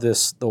I love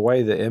the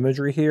way the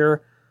imagery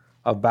here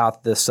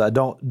about this.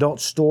 Don't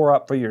store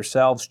up for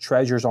yourselves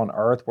treasures on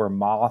earth where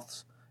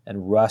moths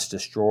and rust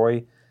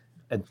destroy,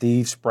 and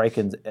thieves break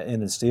in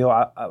and steal.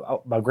 I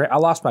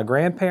lost my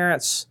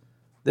grandparents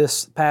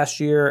this past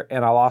year,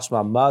 and I lost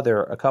my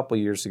mother a couple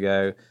years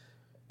ago.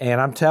 And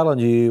I'm telling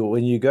you,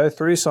 when you go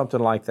through something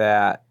like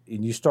that,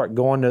 and you start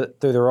going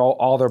through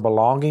all their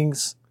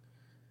belongings,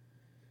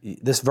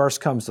 this verse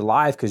comes to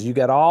life, because you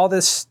got all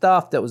this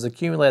stuff that was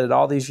accumulated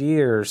all these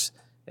years,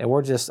 and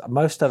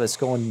most of it's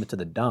going to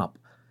the dump.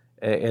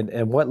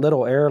 And what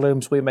little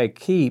heirlooms we may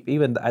keep,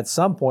 even at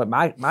some point,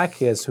 my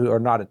kids who are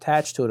not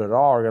attached to it at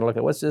all are going to look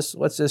at what's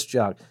this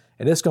junk,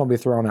 and it's going to be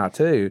thrown out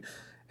too.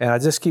 And I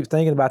just keep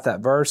thinking about that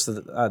verse.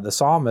 The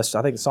psalmist,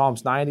 I think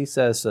Psalms 90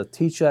 says,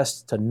 "Teach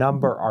us to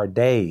number our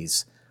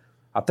days."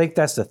 I think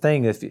that's the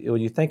thing. If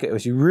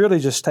you really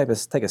just take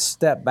a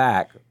step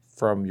back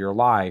from your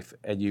life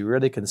and you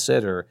really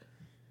consider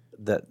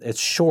that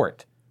it's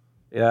short.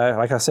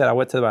 Like I said, I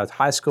went to my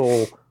high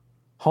school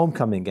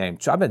homecoming game.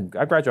 I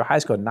graduated high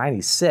school in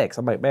 '96.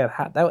 I'm like, man,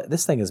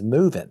 this thing is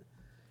moving.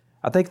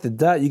 I think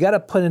you got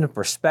to put into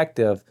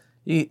perspective.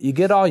 You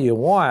get all you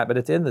want, but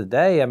at the end of the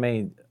day, I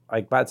mean,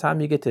 like by the time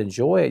you get to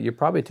enjoy it, you're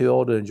probably too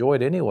old to enjoy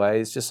it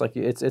anyway. It's just like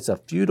it's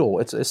just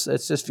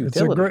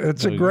futility.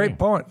 It's a great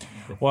point.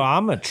 Well,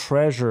 I'm a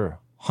treasure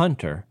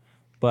hunter,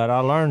 but I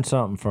learned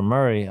something from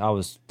Murray. I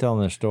was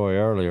telling this story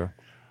earlier.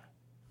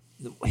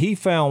 He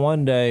found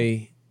one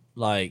day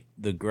like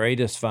the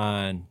greatest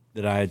find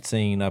that I had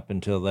seen up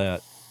until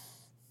that,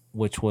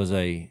 which was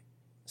a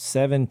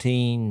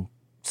 17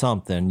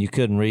 something. You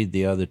couldn't read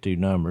the other two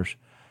numbers.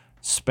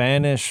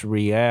 Spanish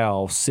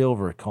real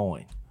silver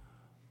coin.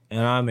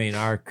 And I mean,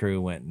 our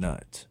crew went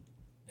nuts,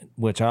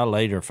 which I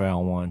later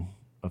found one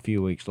a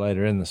few weeks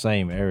later in the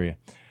same area.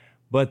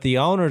 But the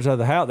owners of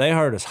the house, they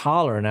heard us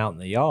hollering out in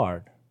the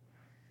yard.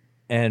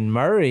 And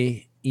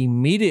Murray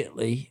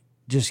immediately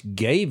just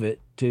gave it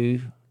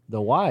to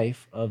the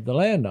wife of the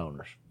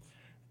landowners.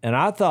 And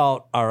I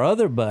thought our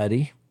other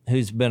buddy,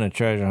 who's been a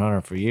treasure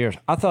hunter for years,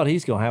 I thought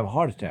he's going to have a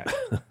heart attack.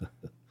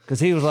 Because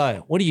he was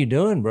like, "What are you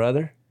doing,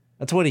 brother?"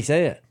 That's what he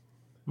said.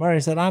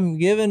 Murray said, "I'm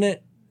giving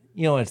it.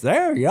 It's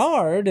their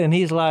yard." And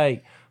he's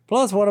like,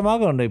 "Plus, what am I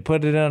going to do?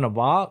 Put it in a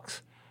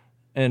box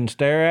and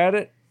stare at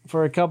it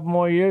for a couple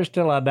more years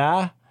till I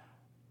die?"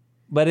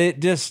 But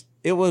it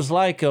was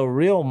like a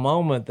real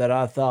moment that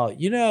I thought,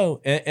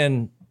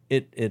 and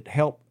it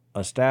helped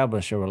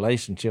establish a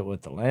relationship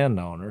with the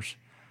landowners,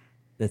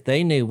 that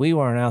they knew we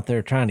weren't out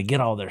there trying to get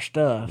all their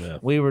stuff. Yeah.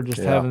 We were just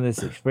having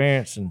this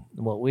experience and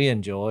what we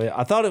enjoy.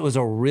 I thought it was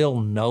a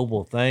real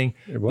noble thing.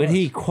 But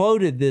he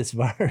quoted this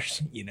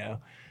verse, you know,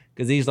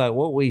 because he's like,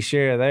 what we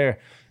share there.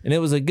 And it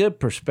was a good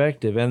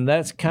perspective. And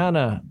that's kind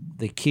of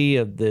the key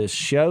of this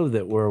show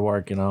that we're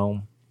working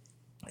on.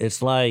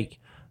 It's like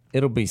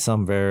it'll be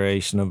some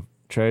variation of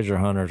treasure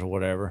hunters or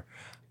whatever.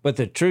 But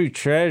the true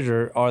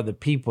treasure are the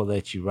people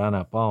that you run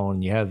up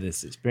on. You have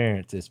this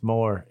experience. It's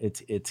more,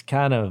 it's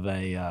kind of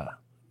a,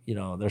 you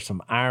know, there's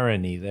some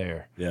irony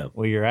there. Yeah.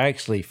 Where you're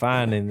actually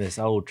finding this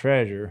old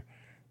treasure,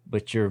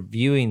 but you're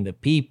viewing the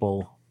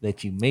people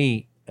that you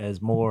meet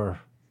as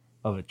more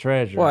of a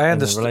treasure. Well, and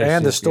the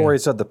relationship,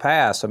 stories of the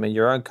past. I mean,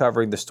 you're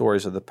uncovering the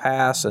stories of the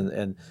past,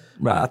 and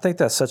I think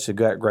that's such a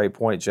great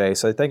point, Jay.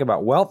 So think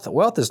about wealth.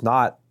 Wealth is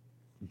not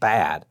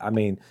bad. I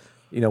mean,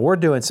 you know, we're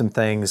doing some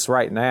things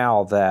right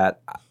now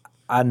that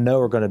I know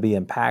are going to be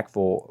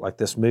impactful, like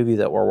this movie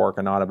that we're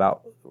working on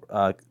about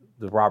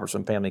the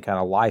Robertson family kind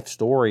of life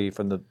story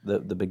from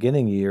the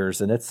beginning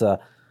years, and it's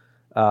going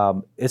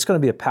to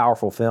be a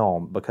powerful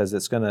film because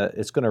it's going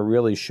to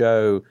really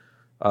show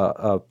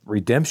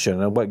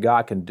redemption and what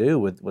God can do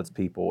with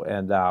people,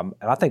 and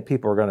I think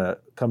people are going to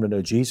come to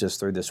know Jesus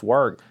through this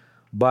work.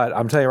 But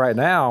I'm telling you right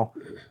now,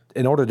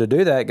 in order to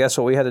do that, guess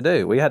what we had to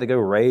do? We had to go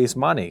raise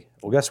money.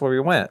 Well, guess where we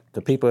went?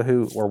 To people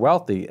who were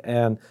wealthy,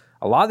 and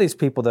a lot of these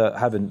people that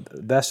have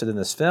invested in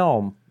this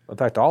film, in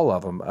fact, all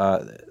of them,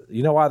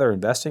 you know why they're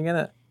investing in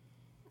it?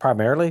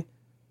 Primarily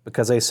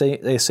because they see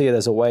it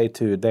as a way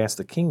to advance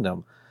the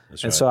kingdom.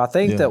 That's right. So I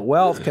think that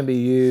wealth can be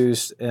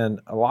used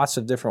in lots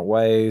of different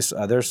ways.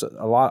 There's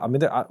a lot. I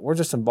mean, we're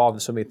just involved in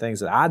so many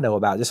things that I know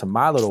about just in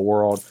my little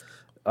world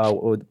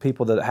with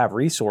people that have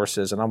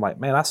resources, and I'm like,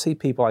 man, I see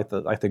people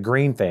like the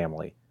Green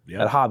family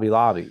at Hobby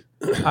Lobby.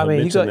 I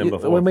mean,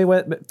 when we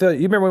went, Phil,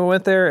 you remember when we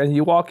went there and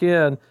you walk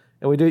in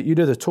and you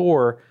do the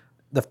tour.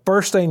 The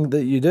first thing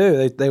that you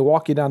do, they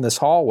walk you down this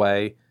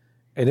hallway,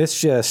 and it's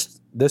just.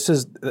 This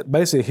is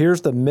basically,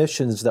 here's the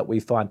missions that we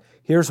fund.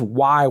 Here's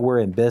why we're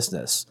in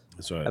business.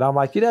 That's right. And I'm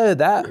like, you know,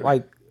 that,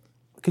 like,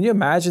 can you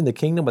imagine the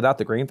kingdom without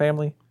the Green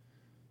family?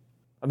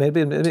 I mean,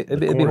 it'd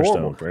be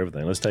horrible for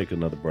everything. Let's take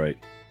another break.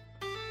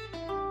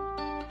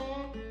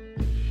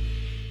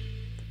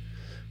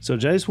 So,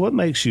 Jace, what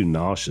makes you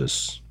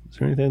nauseous? Is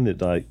there anything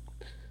that like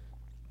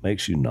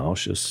makes you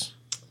nauseous?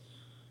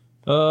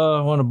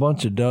 When a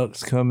bunch of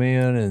ducks come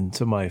in and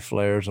somebody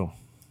flares them.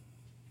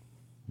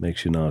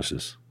 Makes you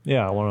nauseous.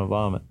 Yeah, I want to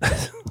vomit.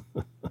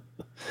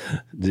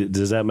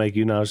 Does that make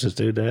you nauseous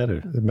too, Dad? Or?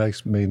 It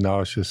makes me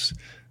nauseous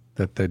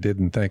that they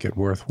didn't think it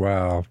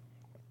worthwhile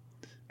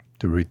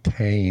to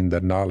retain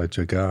the knowledge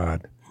of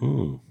God.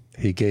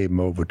 He gave them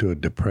over to a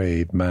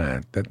depraved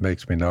mind. That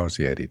makes me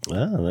nauseated.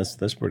 Wow, that's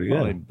pretty good.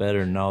 Probably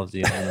better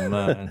nausea than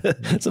mine.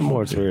 It's a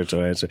more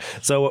spiritual answer.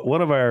 So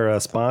one of our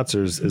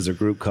sponsors is a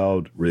group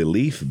called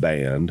Relief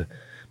Band,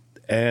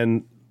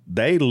 and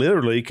they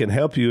literally can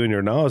help you in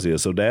your nausea.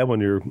 So, Dad, when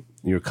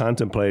you're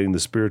contemplating the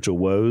spiritual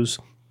woes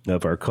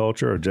of our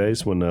culture, or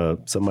Jace, when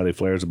somebody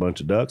flares a bunch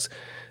of ducks,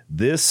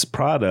 this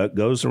product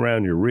goes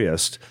around your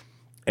wrist,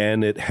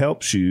 and it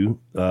helps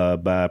you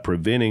by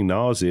preventing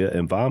nausea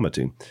and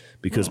vomiting.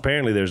 Because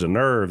apparently there's a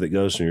nerve that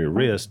goes from your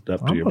wrist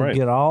up to your brain.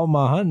 Get all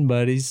my hunting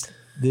buddies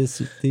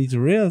these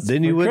wrists.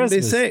 Then you wouldn't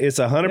be sick. It's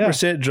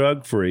 100%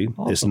 drug free.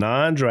 Awesome. It's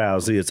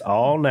non-drowsy. It's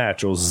all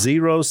natural.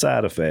 Zero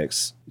side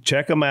effects.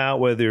 Check them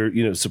out.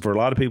 Whether so for a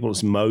lot of people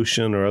it's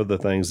motion or other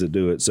things that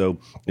do it. So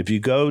if you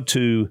go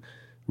to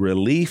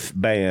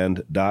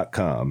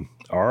reliefband.com,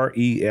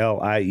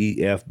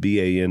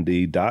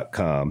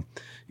 RELIEFBAND.com,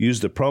 use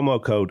the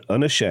promo code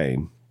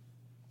UNASHAMED.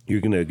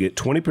 You're going to get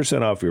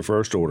 20% off your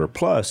first order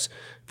plus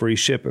free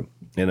shipping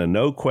and a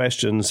no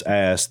questions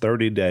asked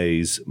 30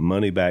 days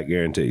money back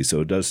guarantee.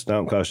 So it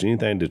don't cost you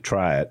anything to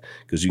try it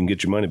because you can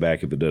get your money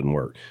back if it doesn't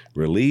work.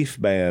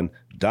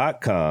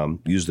 Reliefband.com.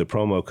 Use the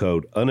promo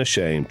code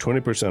UNASHAMED,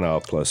 20%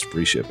 off plus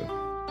free shipping.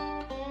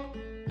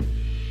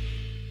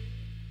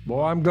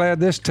 Boy, I'm glad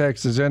this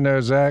text is in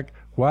there, Zach.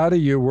 Why do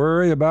you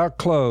worry about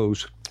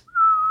clothes?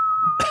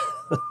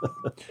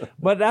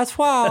 But that's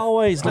why I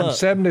always I'm look.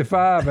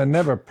 75 and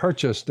never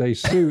purchased a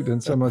suit,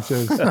 and someone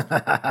says,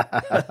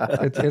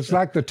 it's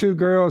like the two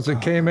girls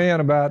that came in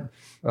about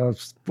 4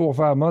 or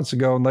 5 months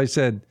ago, and they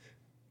said,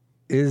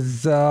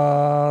 is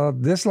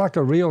this like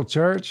a real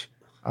church?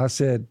 I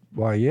said,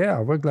 well, yeah,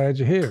 we're glad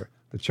you're here.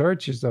 The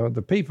church is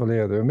the people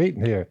here, they're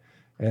meeting here.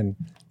 And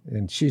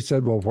she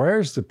said, well,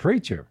 where's the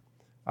preacher?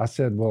 I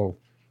said, well,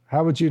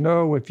 how would you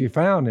know if you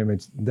found him?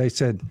 And they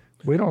said,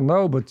 we don't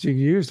know, but you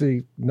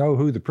usually know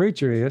who the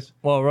preacher is.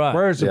 Well, right.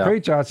 Where's the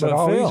preacher? I said,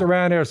 But Phil, he's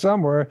around here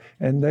somewhere.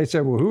 And they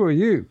said, well, who are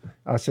you?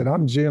 I said,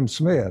 I'm Jim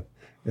Smith.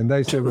 And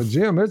they said, well,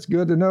 Jim, it's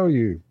good to know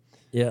you.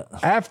 Yeah.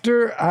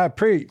 After I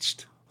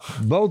preached,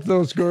 both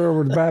those girls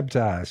were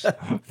baptized.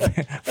 By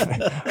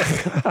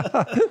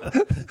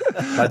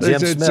They Jim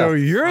said, Smith. so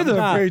you're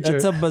the preacher.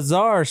 It's a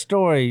bizarre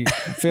story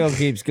Phil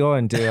keeps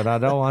going to, and I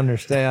don't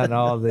understand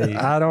all the.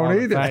 I don't all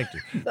the either.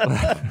 factors.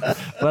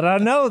 But I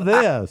know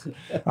this.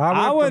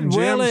 I went from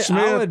Jim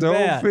Smith to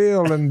bet.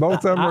 Oldfield, and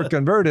both of them were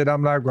converted.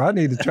 I'm like, well, I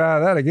need to try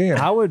that again.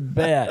 I would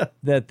bet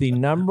that the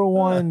number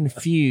one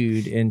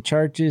feud in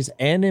churches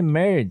and in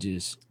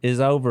marriages is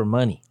over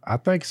money. I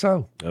think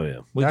so. Oh yeah.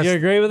 Would you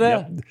agree with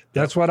that?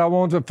 That's what I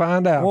wanted to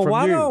find out Well, from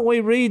why you. don't we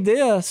read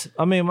this?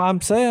 I mean, I'm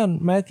saying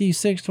Matthew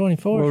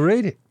 6:24. Well,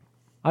 read it.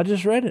 I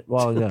just read it a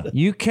while ago.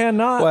 You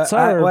cannot Well,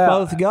 serve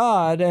both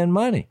God and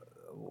money.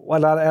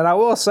 Well, and I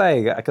will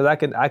say, because I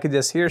could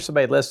just hear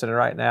somebody listening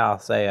right now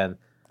saying,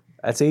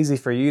 "That's easy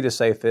for you to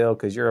say, Phil,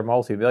 because you're a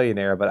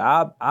multimillionaire." But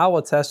I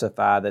will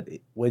testify that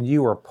when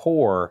you were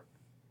poor,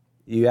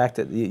 you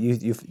acted,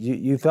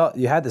 you felt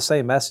you had the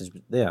same message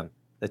then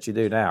that you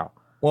do now.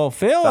 Well,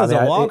 Phil I is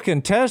mean, a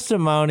walking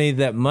testimony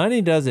that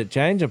money doesn't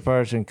change a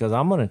person, because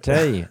I'm going to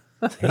tell you,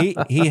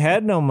 he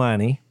had no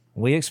money.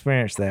 We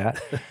experienced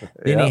that.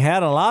 Then he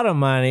had a lot of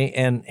money,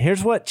 and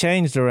here's what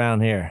changed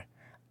around here.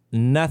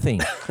 Nothing.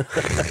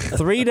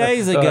 3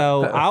 days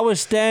ago, I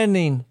was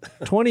standing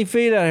 20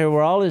 feet out here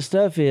where all this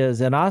stuff is,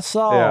 and I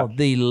saw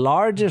the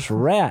largest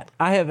rat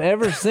I have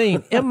ever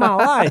seen in my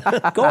life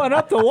going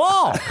up the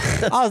wall.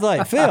 I was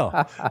like, Phil,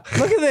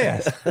 look at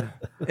this. And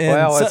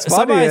Well, what's funny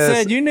somebody is-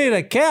 said, you need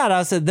a cat.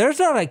 I said, there's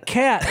not a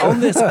cat on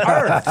this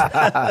earth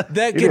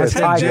that can need a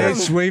touch him.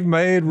 Yes, we've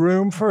made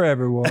room for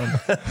everyone.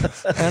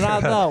 And I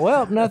thought,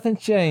 well, nothing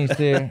changed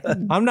here.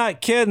 I'm not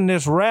kidding.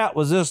 This rat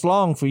was this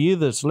long for you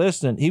that's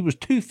listening. He was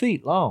 2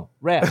 feet long,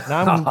 rat. And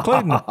I'm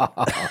including.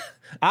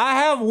 I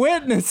have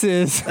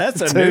witnesses.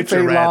 That's a 2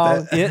 neutral feet rat.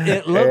 long.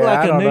 It looked Yeah, I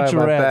like a don't know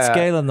neutral about rat that.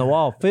 scaling the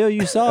wall. Phil,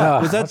 you saw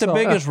it. Was that the saw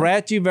biggest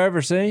rat you've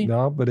ever seen?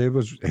 No, but he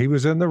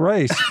was in the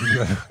race.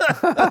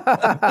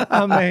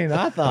 I mean,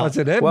 I I thought.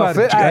 said, Well,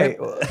 everybody.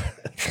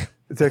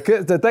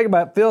 the thing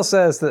about Phil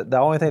says that the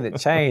only thing that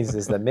changed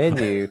is the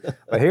menu.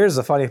 But here's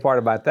the funny part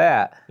about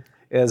that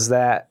is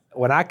that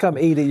when I come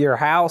eat at your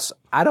house,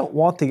 I don't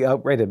want the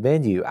upgraded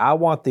menu. I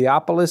want the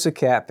Appaloosa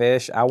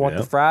catfish. I want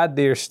the fried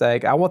deer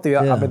steak. I want the.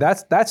 I mean,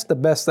 that's the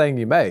best thing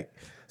you make.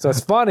 So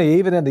it's funny,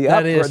 even in the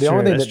That is upgrade, the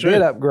only true. thing That's that did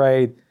true.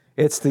 upgrade.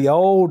 It's the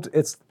old.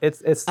 It's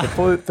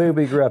the food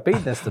we grew up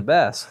eating. That's the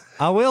best.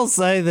 I will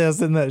say this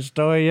in that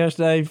story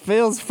yesterday.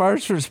 Phil's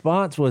first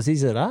response was, he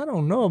said, I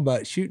don't know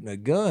about shooting a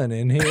gun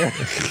in here.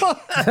 Well,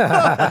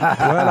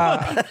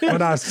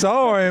 when I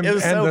saw him It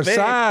was and so the big.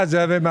 size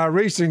of him, I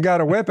reached and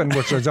got a weapon,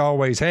 which was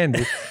always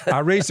handy. I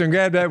reached and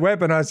grabbed that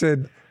weapon. I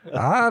said,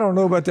 I don't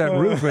know about that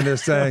roof in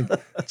this thing.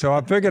 So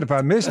I figured if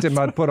I missed him,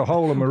 I'd put a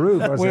hole in my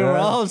roof. I We said, were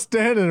all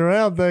standing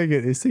around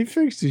thinking, is he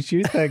fixed to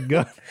shoot that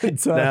gun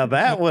inside? Now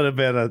that would have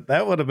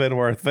been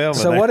worth filming.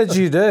 So what did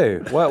you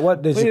do?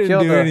 What did We you didn't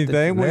kill? do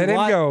anything. let him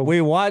go.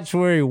 We watched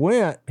where he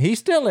went. He's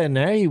still in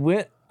there. He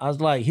went. I was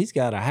like, he's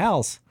got a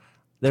house.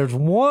 There's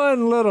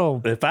one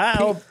little. If I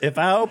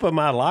open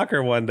my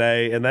locker one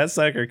day and that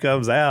sucker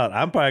comes out,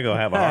 I'm probably gonna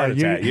have a heart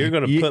You- attack. You're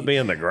gonna you- put me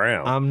in the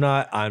ground. I'm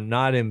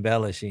not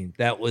embellishing.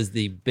 That was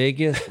the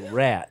biggest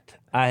rat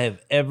I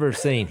have ever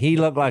seen. He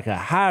looked like a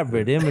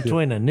hybrid in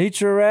between a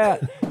neutral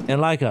rat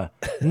and like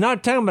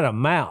not talking about a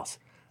mouse.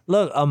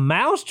 Look, a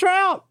mouse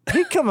trout,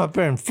 he come up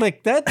there and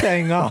flick that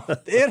thing off.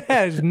 It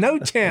has no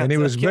chance. and he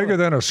of was killing. bigger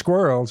than a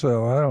squirrel,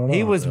 so I don't know.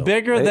 He was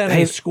bigger than a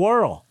Hey,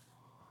 squirrel.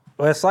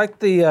 Well, it's like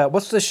the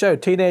what's the show?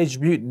 Teenage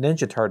Mutant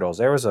Ninja Turtles.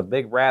 There was a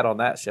big rat on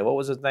that show. What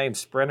was his name?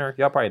 Sprinter.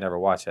 Y'all probably never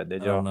watched that,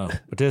 did I y'all? don't know,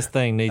 but this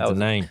thing needs a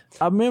name.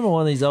 I remember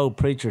one of these old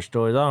preacher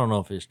stories. I don't know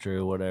if it's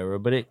true or whatever,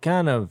 but it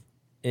kind of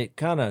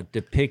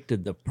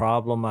depicted the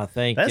problem, I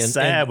think. That's and-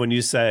 sad and- when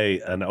you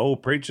say an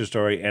old preacher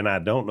story, and I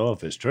don't know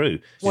if it's true.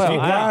 Well, If you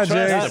can't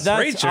trust Jay. the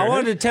preacher, I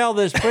wanted to tell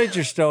this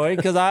preacher story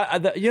because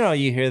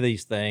you hear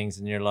these things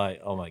and you're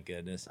like, oh my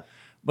goodness.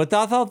 But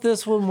I thought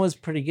this one was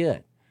pretty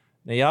good.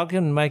 Now y'all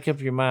can make up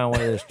your mind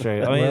whether it's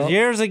true. I mean,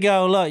 years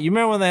ago, look, you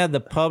remember when they had the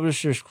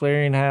Publishers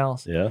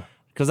Clearinghouse? yeah.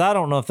 Because I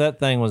don't know if that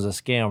thing was a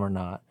scam or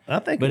not. I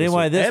think. But it was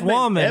anyway, this Ed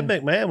woman- Ed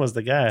McMahon was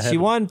the guy. She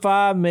won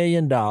 $5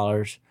 million.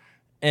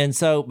 And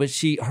so, but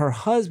her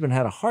husband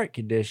had a heart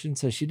condition,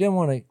 so she didn't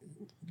want to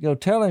go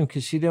tell him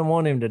because she didn't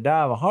want him to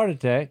die of a heart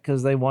attack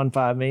because they won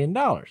 $5 million.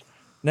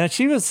 Now,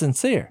 she was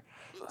sincere.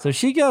 So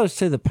she goes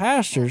to the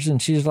pastors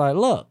and she's like,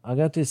 look, I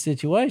got this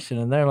situation.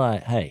 And they're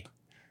like, hey,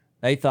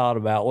 they thought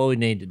about what we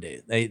need to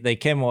do. They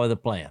came up with a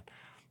plan.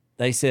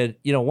 They said,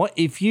 you know what,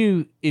 if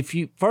you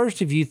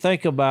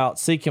think about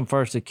seeking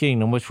first the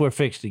kingdom, which we're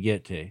fixed to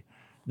get to,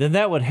 then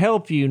that would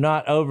help you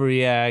not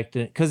overreact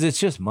because it's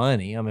just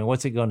money. I mean,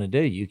 what's it going to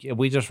do?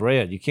 We just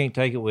read, you can't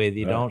take it with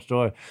you. Right. Don't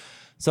store it.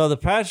 So the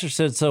pastor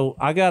said, so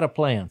I got a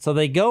plan. So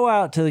they go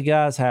out to the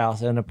guy's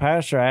house and the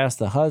pastor asked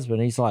the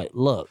husband, he's like,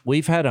 look,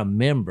 we've had a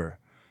member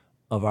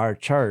of our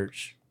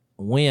church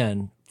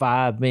win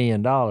 $5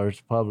 million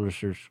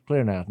Publishers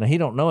Clearinghouse. Now he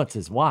don't know it's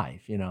his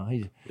wife, you know.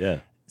 Yeah.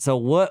 So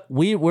what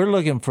we're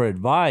looking for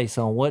advice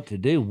on what to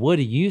do. What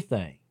do you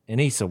think? And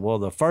he said, well,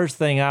 the first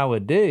thing I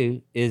would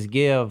do is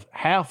give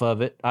half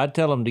of it. I'd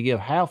tell him to give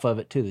half of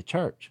it to the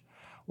church.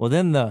 Well,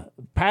 then the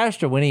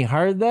pastor, when he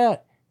heard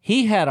that,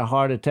 He had a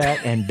heart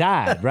attack and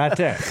died right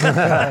there.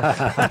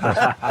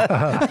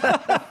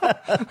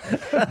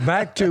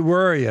 Back to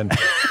worrying.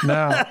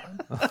 Now,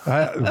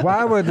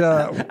 why would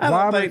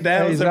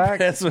Dad was Zach,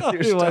 impressed with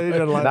your story. He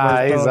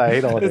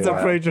don't. It's do a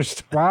that. preacher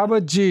story. why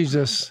would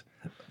Jesus,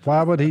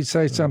 why would he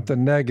say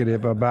something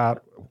negative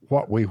about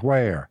what we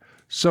wear?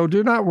 So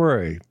do not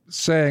worry,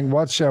 saying,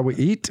 what shall we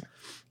eat?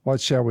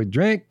 What shall we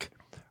drink?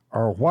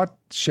 Or what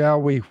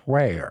shall we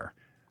wear?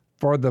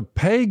 For the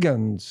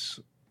pagans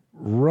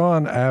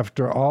run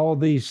after all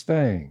these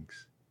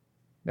things.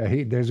 Now,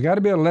 there's got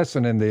to be a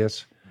lesson in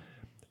this.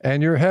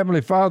 And your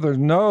heavenly Father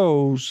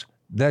knows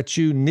that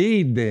you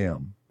need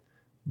them,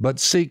 but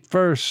seek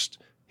first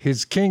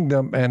his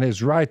kingdom and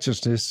his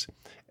righteousness,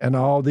 and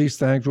all these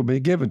things will be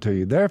given to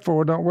you.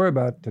 Therefore, don't worry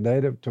about it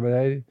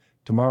today,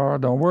 tomorrow.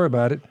 Don't worry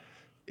about it.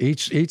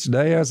 Each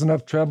day has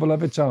enough trouble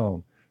of its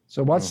own.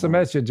 So what's the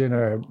message in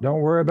there?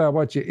 Don't worry about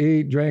what you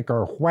eat, drink,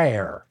 or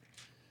wear.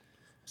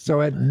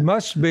 So it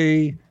must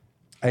be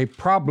a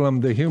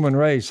problem the human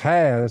race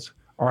has,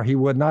 or he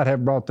would not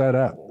have brought that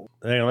up.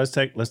 Hang on,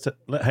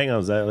 hang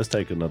on, Zach. Let's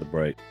take another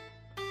break.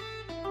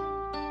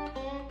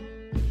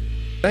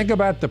 Think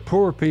about the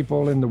poor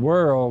people in the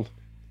world.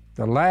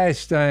 The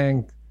last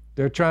thing,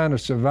 they're trying to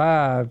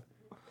survive,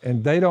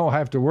 and they don't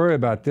have to worry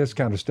about this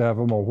kind of stuff,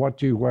 or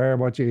what you wear,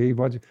 what you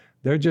eat,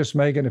 they're just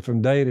making it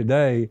from day to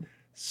day.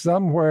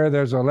 Somewhere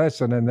there's a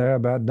lesson in there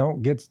about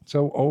don't get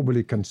so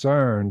overly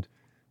concerned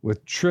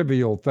with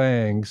trivial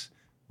things,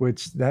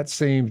 which that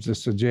seems to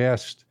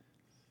suggest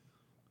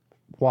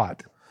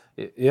what?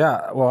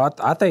 Yeah, well,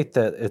 I think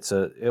that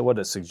what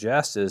it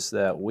suggests is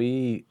that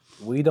we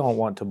don't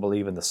want to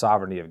believe in the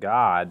sovereignty of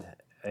God,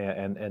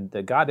 and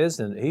that God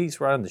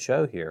He's running the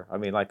show here. I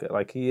mean,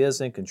 like He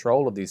is in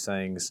control of these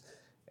things,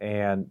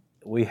 and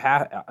we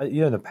have,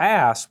 in the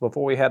past,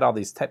 before we had all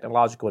these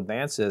technological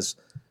advances,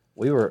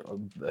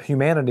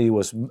 humanity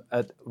was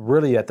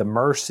really at the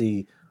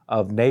mercy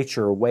of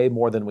nature way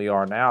more than we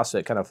are now. So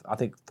it kind of, I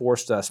think,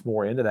 forced us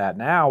more into that.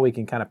 Now we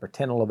can kind of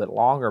pretend a little bit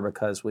longer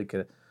because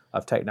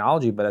of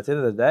technology. But at the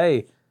end of the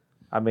day,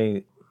 I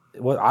mean,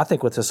 I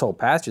think what this whole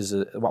passage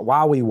is,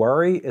 why we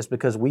worry is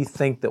because we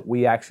think that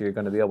we actually are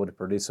going to be able to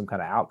produce some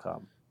kind of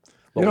outcome.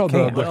 But we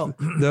can't.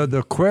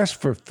 The quest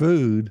for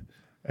food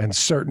and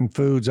certain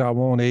foods I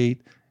won't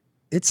eat,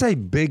 it's a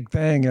big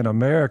thing in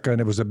America, and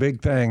it was a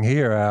big thing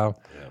here, Al,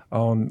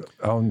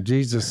 on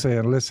Jesus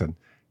saying, listen,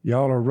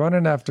 y'all are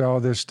running after all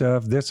this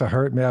stuff. This will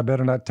hurt me. I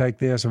better not take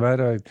this.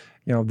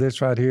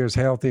 This right here is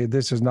healthy.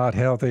 This is not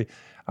healthy.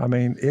 I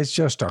mean, it's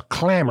just a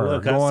clamor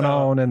going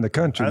on in the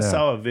country now. I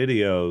saw a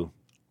video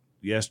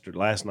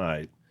last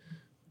night.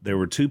 There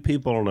were two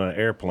people on an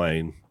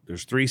airplane.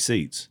 There's 3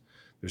 seats.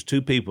 There's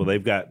 2 people.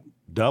 They've got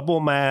double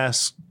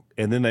masks,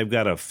 and then they've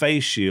got a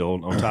face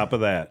shield on top of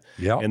that.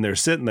 Yep. And they're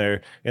sitting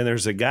there, and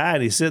there's a guy,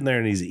 and he's sitting there,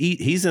 and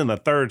he's in the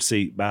 3rd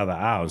seat by the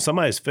aisle. And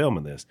somebody's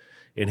filming this,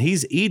 and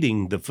he's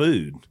eating the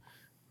food.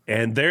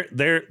 And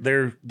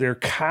they're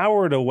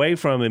cowered away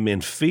from him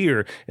in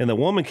fear. And the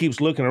woman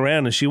keeps looking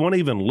around, and she won't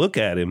even look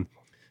at him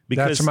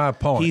because that's my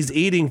point. He's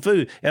eating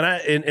food.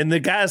 And the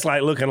guy's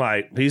like looking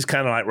like he's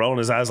kind of like rolling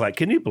his eyes, like,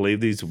 can you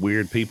believe these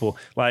weird people?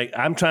 Like,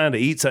 I'm trying to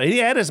eat. So he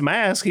had his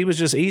mask. He was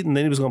just eating.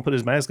 Then he was going to put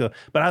his mask on.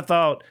 But I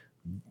thought,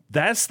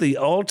 that's the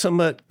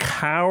ultimate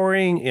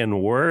cowering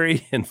and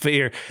worry and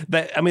fear.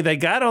 They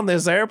got on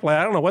this airplane.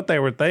 I don't know what they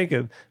were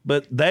thinking,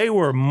 but they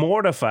were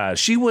mortified.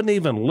 She wouldn't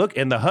even look.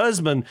 And the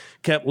husband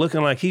kept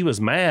looking like he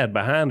was mad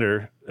behind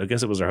her. I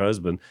guess it was her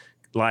husband.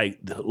 Like,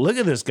 look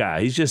at this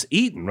guy. He's just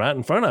eating right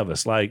in front of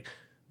us. Like,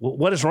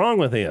 what is wrong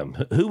with him?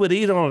 Who would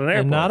eat on an airplane?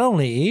 And not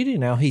only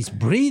eating now, he's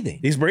breathing.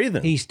 He's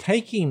breathing. He's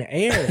taking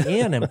air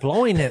in and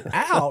blowing it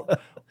out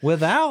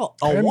without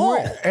a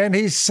wall. And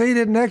he's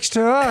seated next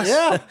to us.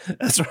 Yeah,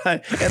 that's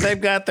right. And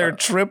they've got their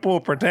triple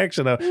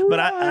protection. But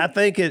I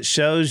think it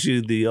shows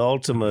you the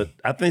ultimate.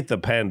 I think the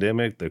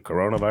pandemic, the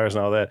coronavirus and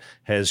all that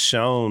has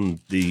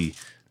shown the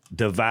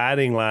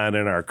dividing line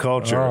in our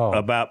culture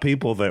about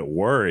people that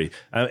worry.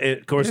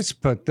 Of course, it's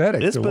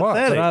pathetic. It's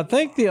pathetic. But I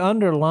think the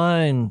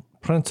underlying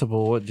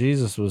principle, what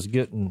Jesus was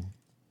getting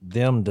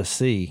them to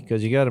see,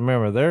 because you got to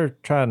remember, they're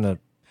trying to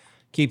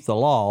keep the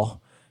law,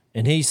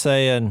 and he's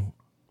saying,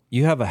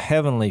 you have a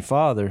heavenly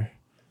Father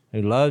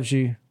who loves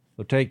you,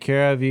 will take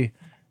care of you.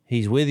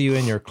 He's with you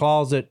in your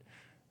closet.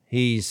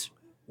 He's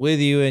with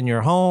you in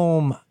your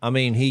home. I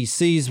mean, he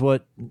sees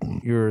what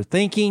you're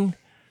thinking.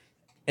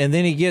 And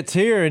then he gets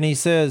here and he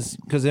says,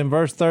 because in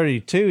verse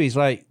 32, he's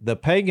like, the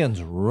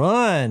pagans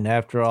run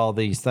after all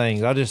these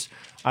things.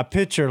 I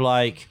picture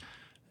like,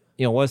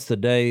 what's the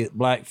day,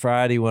 Black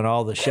Friday, when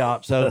all the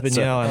shops open,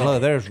 and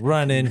look, there's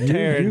running,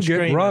 tearing, you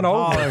screaming, get run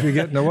over if you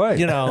get in the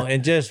way.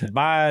 And just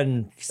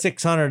buying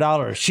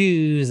 $600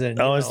 shoes and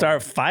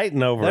start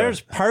fighting over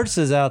there's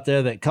purses out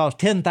there that cost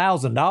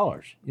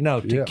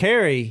 $10,000, to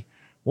carry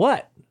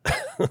what?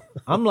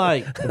 I'm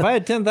like, if I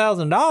had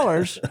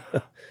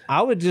 $10,000,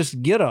 I would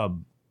just get a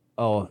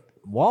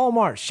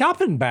Walmart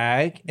shopping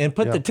bag and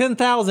put the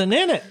 10,000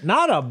 in it,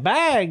 not a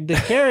bag to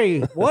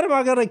carry. What am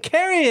I going to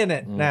carry in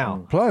it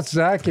now? Plus,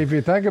 Zach, if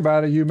you think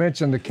about it, you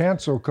mentioned the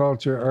cancel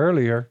culture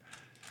earlier.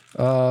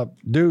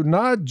 Do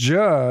not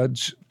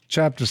judge,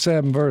 chapter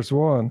 7, verse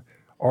 1,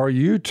 or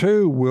you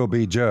too will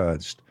be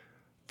judged.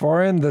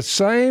 For in the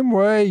same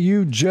way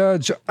you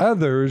judge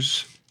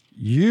others,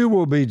 you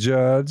will be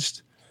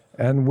judged,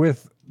 and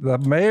with the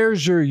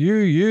measure you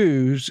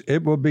use,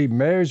 it will be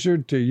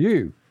measured to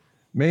you.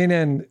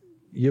 Meaning,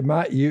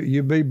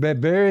 you be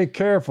very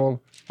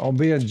careful on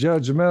being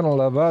judgmental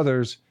of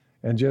others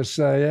and just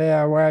say,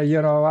 yeah, well,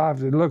 you know,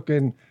 I've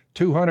looking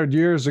 200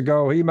 years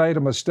ago, he made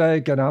a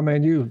mistake, and I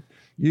mean,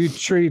 you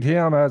treat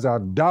him as a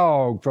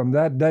dog from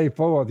that day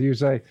forth. You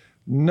say,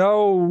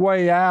 no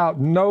way out,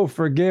 no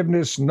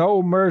forgiveness,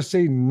 no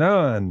mercy,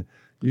 none.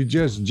 You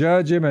just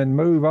judge him and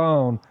move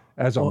on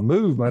as a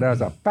movement,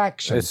 as a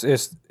faction.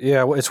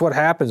 It's what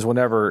happens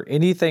whenever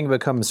anything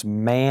becomes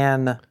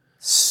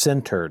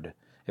man-centered.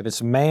 If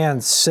it's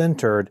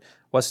man-centered,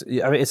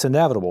 it's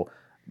inevitable.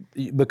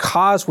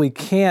 Because we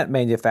can't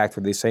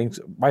manufacture these things,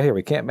 right here,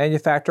 we can't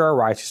manufacture our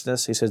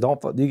righteousness. He says,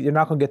 you're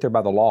not going to get there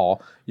by the law.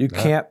 You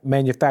can't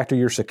manufacture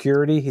your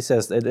security. He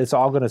says it's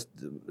all going to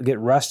get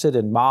rusted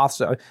and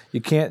moths.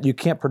 You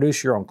can't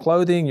produce your own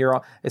clothing.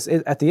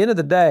 At the end of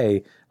the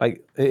day,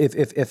 like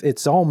if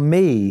it's on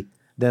me,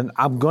 then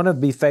I'm going to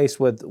be faced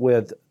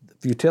with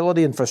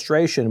futility and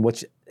frustration.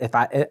 So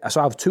I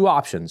have two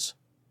options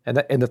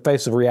in the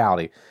face of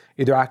reality.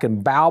 Either I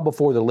can bow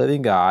before the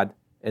living God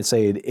and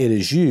say it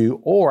is you,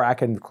 or I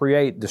can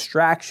create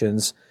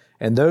distractions,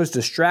 and those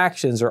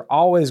distractions are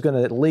always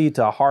going to lead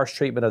to a harsh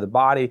treatment of the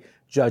body,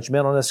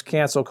 judgmentalness,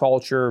 cancel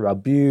culture,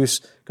 abuse,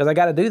 because I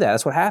got to do that.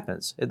 That's what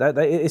happens.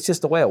 It's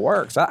just the way it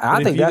works.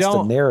 I think that's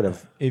the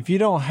narrative. If you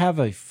don't have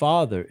a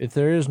father, if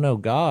there is no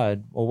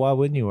God, well, why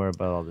wouldn't you worry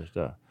about all this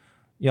stuff?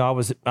 You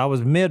know, I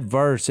was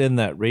mid-verse in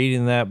that,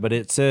 reading that, but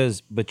it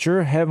says, but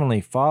your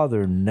heavenly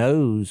Father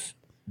knows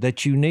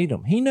that you need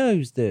him. He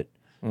knows that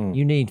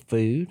you need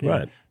food.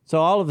 Right. So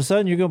all of a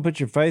sudden, you're going to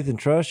put your faith and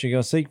trust. You're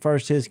going to seek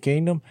first his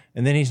kingdom,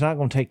 and then he's not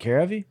going to take care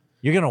of you.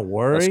 You're going to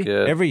worry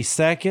every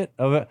second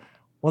of it.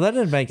 Well, that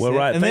doesn't make sense.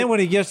 Right. And then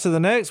when he gets to the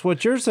next,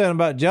 what you're saying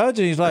about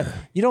judging, he's like,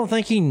 you don't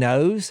think he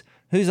knows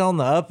who's on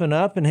the up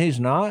and who's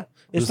not?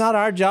 It's not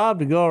our job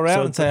to go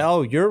around and say,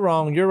 oh, you're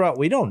wrong, you're right.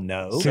 We don't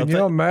know. Can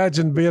you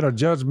imagine being a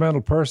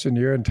judgmental person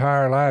your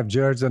entire life,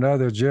 judging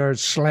other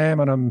judges,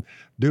 slamming them,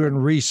 doing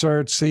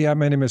research, see how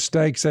many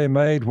mistakes they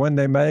made, when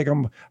they make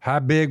them, how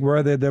big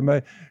were they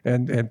made,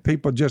 and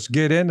people just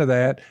get into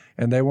that,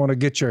 and they want to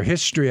get your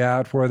history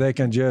out where they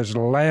can just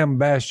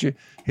lambaste you.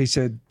 He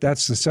said,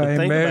 that's the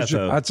same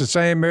measure. That's the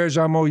same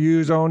measure I'm going to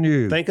use on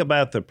you. Think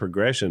about the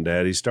progression,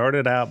 Dad. He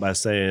started out by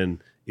saying,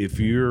 if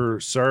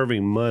you're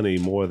serving money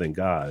more than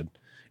God,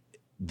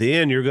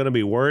 then you're going to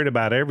be worried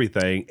about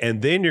everything,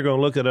 and then you're going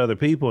to look at other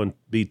people and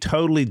be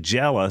totally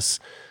jealous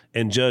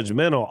and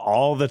judgmental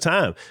all the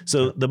time.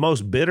 So the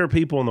most bitter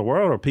people in the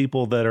world are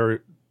people that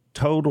are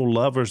total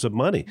lovers of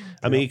money.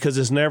 I mean, because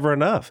it's never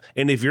enough.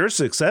 And if you're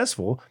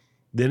successful,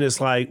 then it's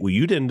like, well,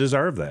 you didn't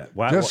deserve that.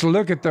 Why? Just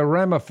look at the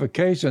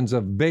ramifications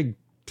of big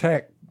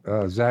tech,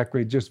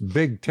 Zachary, just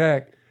big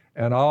tech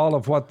and all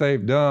of what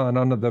they've done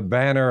under the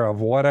banner of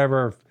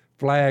whatever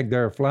flag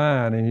they're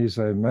flying. And you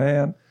say,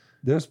 man,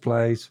 this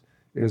place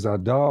is a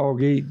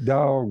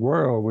dog-eat-dog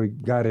world we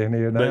got in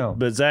here now.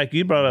 But Zach,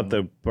 you brought up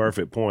the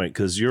perfect point,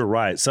 because you're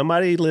right.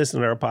 Somebody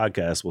listening to our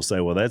podcast will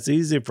say, well, that's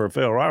easy for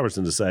Phil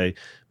Robertson to say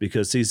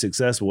because he's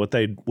successful.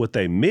 What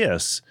they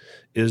miss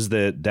is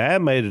that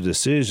Dad made a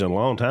decision a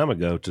long time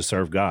ago to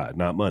serve God,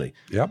 not money.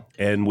 Yep.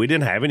 And we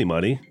didn't have any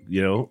money,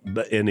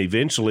 and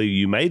eventually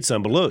you made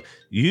some. But look,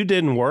 you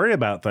didn't worry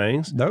about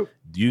things. Nope.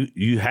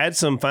 You had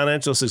some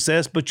financial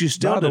success, but you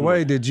still didn't. By the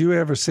way, did you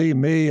ever see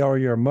me or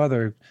your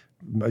mother?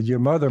 Your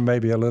mother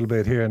maybe a little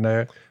bit here and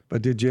there,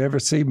 but did you ever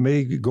see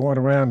me going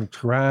around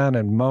crying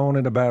and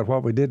moaning about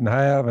what we didn't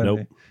have?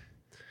 Nope.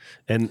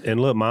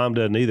 And look, Mom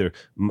doesn't either.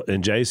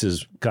 And Jace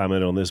has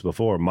commented on this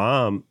before.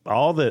 Mom,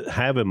 all that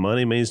having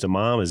money means to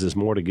Mom is there's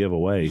more to give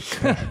away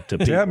to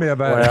people. Tell me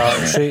about it.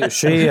 Well,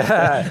 she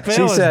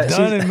said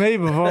done in me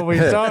before we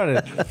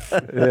started.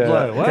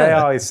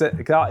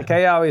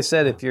 Kay always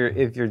said if you're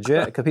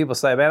because people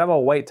say, man, I'm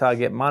gonna wait till I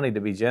get money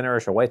to be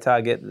generous, or wait till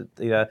I get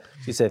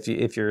She said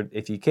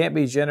if you can't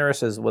be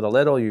generous with a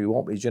little, you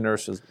won't be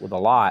generous with a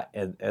lot.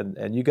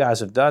 And you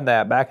guys have done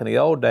that. Back in the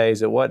old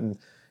days, it wasn't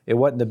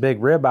the big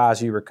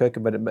ribeyes you were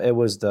cooking, but it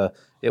was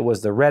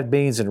the red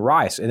beans and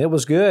rice, and it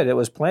was good. It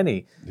was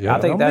plenty. Yeah. I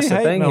think that's the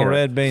thing here.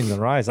 Red beans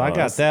and rice. I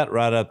got that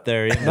right up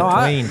there in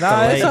between.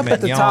 It's up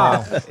at the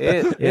top.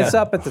 It's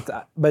up at the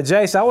top. But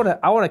Jace,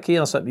 I want to key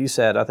on something you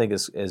said. I think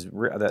is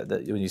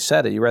that when you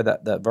said it, you read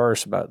that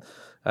verse about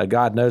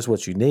God knows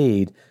what you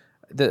need.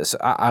 Because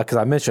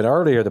I mentioned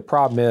earlier, the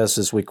problem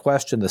is we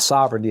question the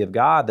sovereignty of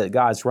God, that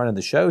God's running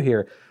the show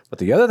here. But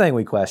the other thing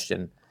we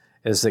question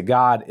is that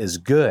God is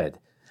good.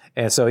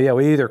 And so, yeah,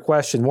 we either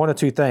question one of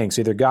two things.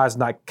 Either God's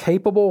not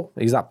capable,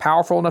 he's not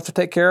powerful enough to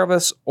take care of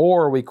us,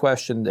 or we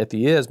question if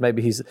he is,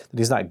 maybe he's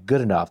not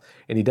good enough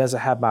and he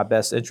doesn't have my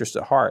best interest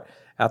at heart.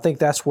 And I think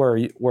that's where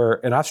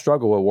and I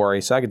struggle with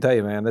worry. So I can tell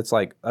you, man, that's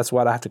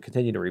what I have to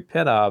continue to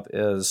repent of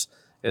is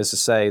to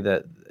say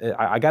that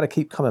I got to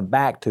keep coming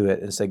back to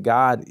it and say,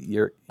 God,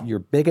 you're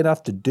big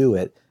enough to do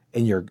it.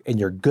 And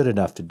you're good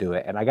enough to do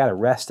it, and I got to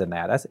rest in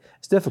that.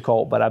 It's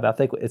difficult, but I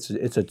think it's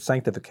a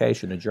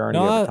sanctification, a journey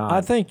over time.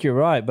 I think you're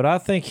right, but I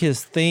think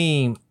his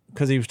theme,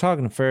 because he was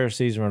talking to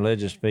Pharisees and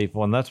religious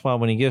people, and that's why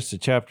when he gets to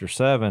chapter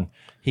 7,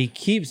 he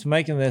keeps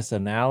making this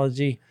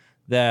analogy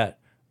that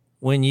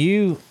when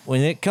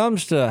it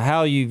comes to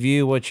how you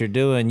view what you're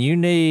doing, you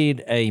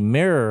need a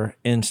mirror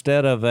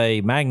instead of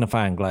a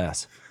magnifying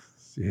glass.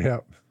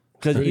 Yep.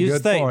 Because you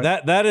just think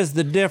that is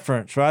the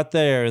difference right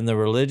there in the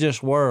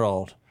religious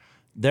world.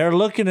 They're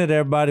looking at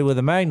everybody with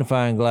a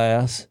magnifying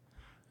glass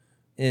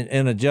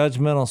in a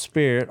judgmental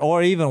spirit,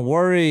 or even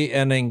worry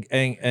and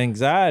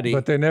anxiety.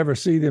 But they never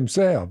see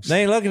themselves.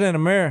 They ain't looking in a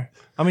mirror.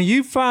 I mean,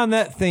 you find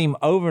that theme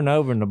over and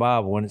over in the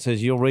Bible when it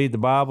says you'll read the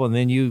Bible and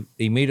then you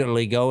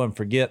immediately go and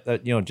forget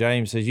that,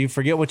 James says you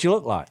forget what you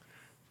look like.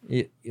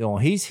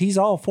 He's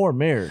all for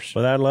mirrors.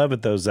 Well, I love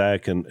it though,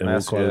 Zach, and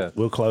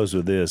we'll close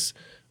with this.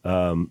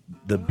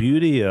 The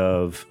beauty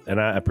of,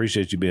 and I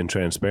appreciate you being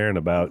transparent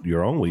about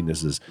your own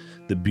weaknesses.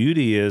 The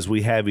beauty is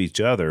we have each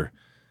other.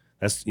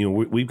 That's,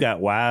 we've got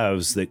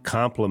wives that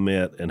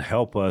complement and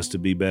help us to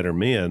be better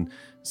men.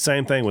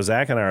 Same thing with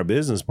Zach and our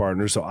business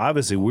partners. So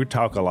obviously we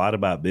talk a lot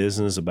about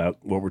business, about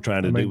what we're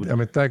trying to do. I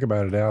mean, think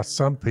about it, Al.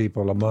 Some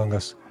people among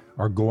us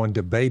are going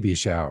to baby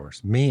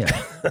showers. Men.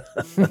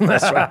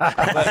 That's right.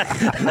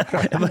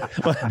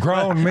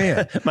 Grown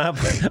men. My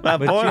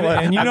point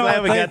was, and you know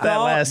what we they got that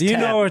thought? last Do you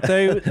time. know what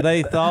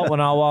they thought when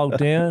I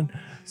walked in?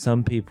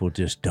 Some people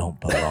just don't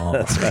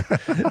belong.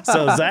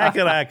 So Zach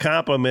and I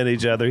complement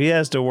each other. He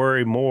has to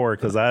worry more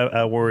because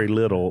I worry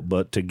little,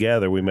 but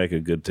together we make a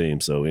good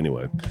team. So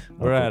anyway,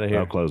 we're out of here.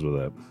 I'll close with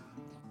that.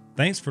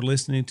 Thanks for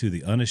listening to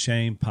the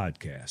Unashamed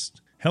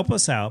podcast. Help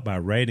us out by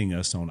rating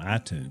us on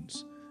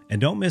iTunes. And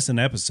don't miss an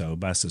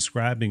episode by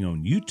subscribing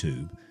on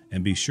YouTube,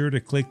 and be sure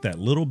to click that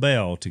little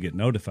bell to get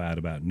notified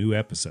about new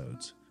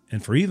episodes.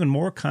 And for even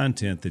more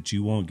content that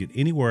you won't get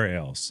anywhere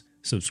else,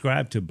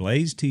 subscribe to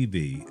Blaze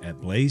TV at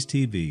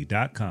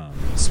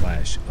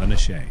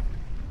blazetv.com/unashamed.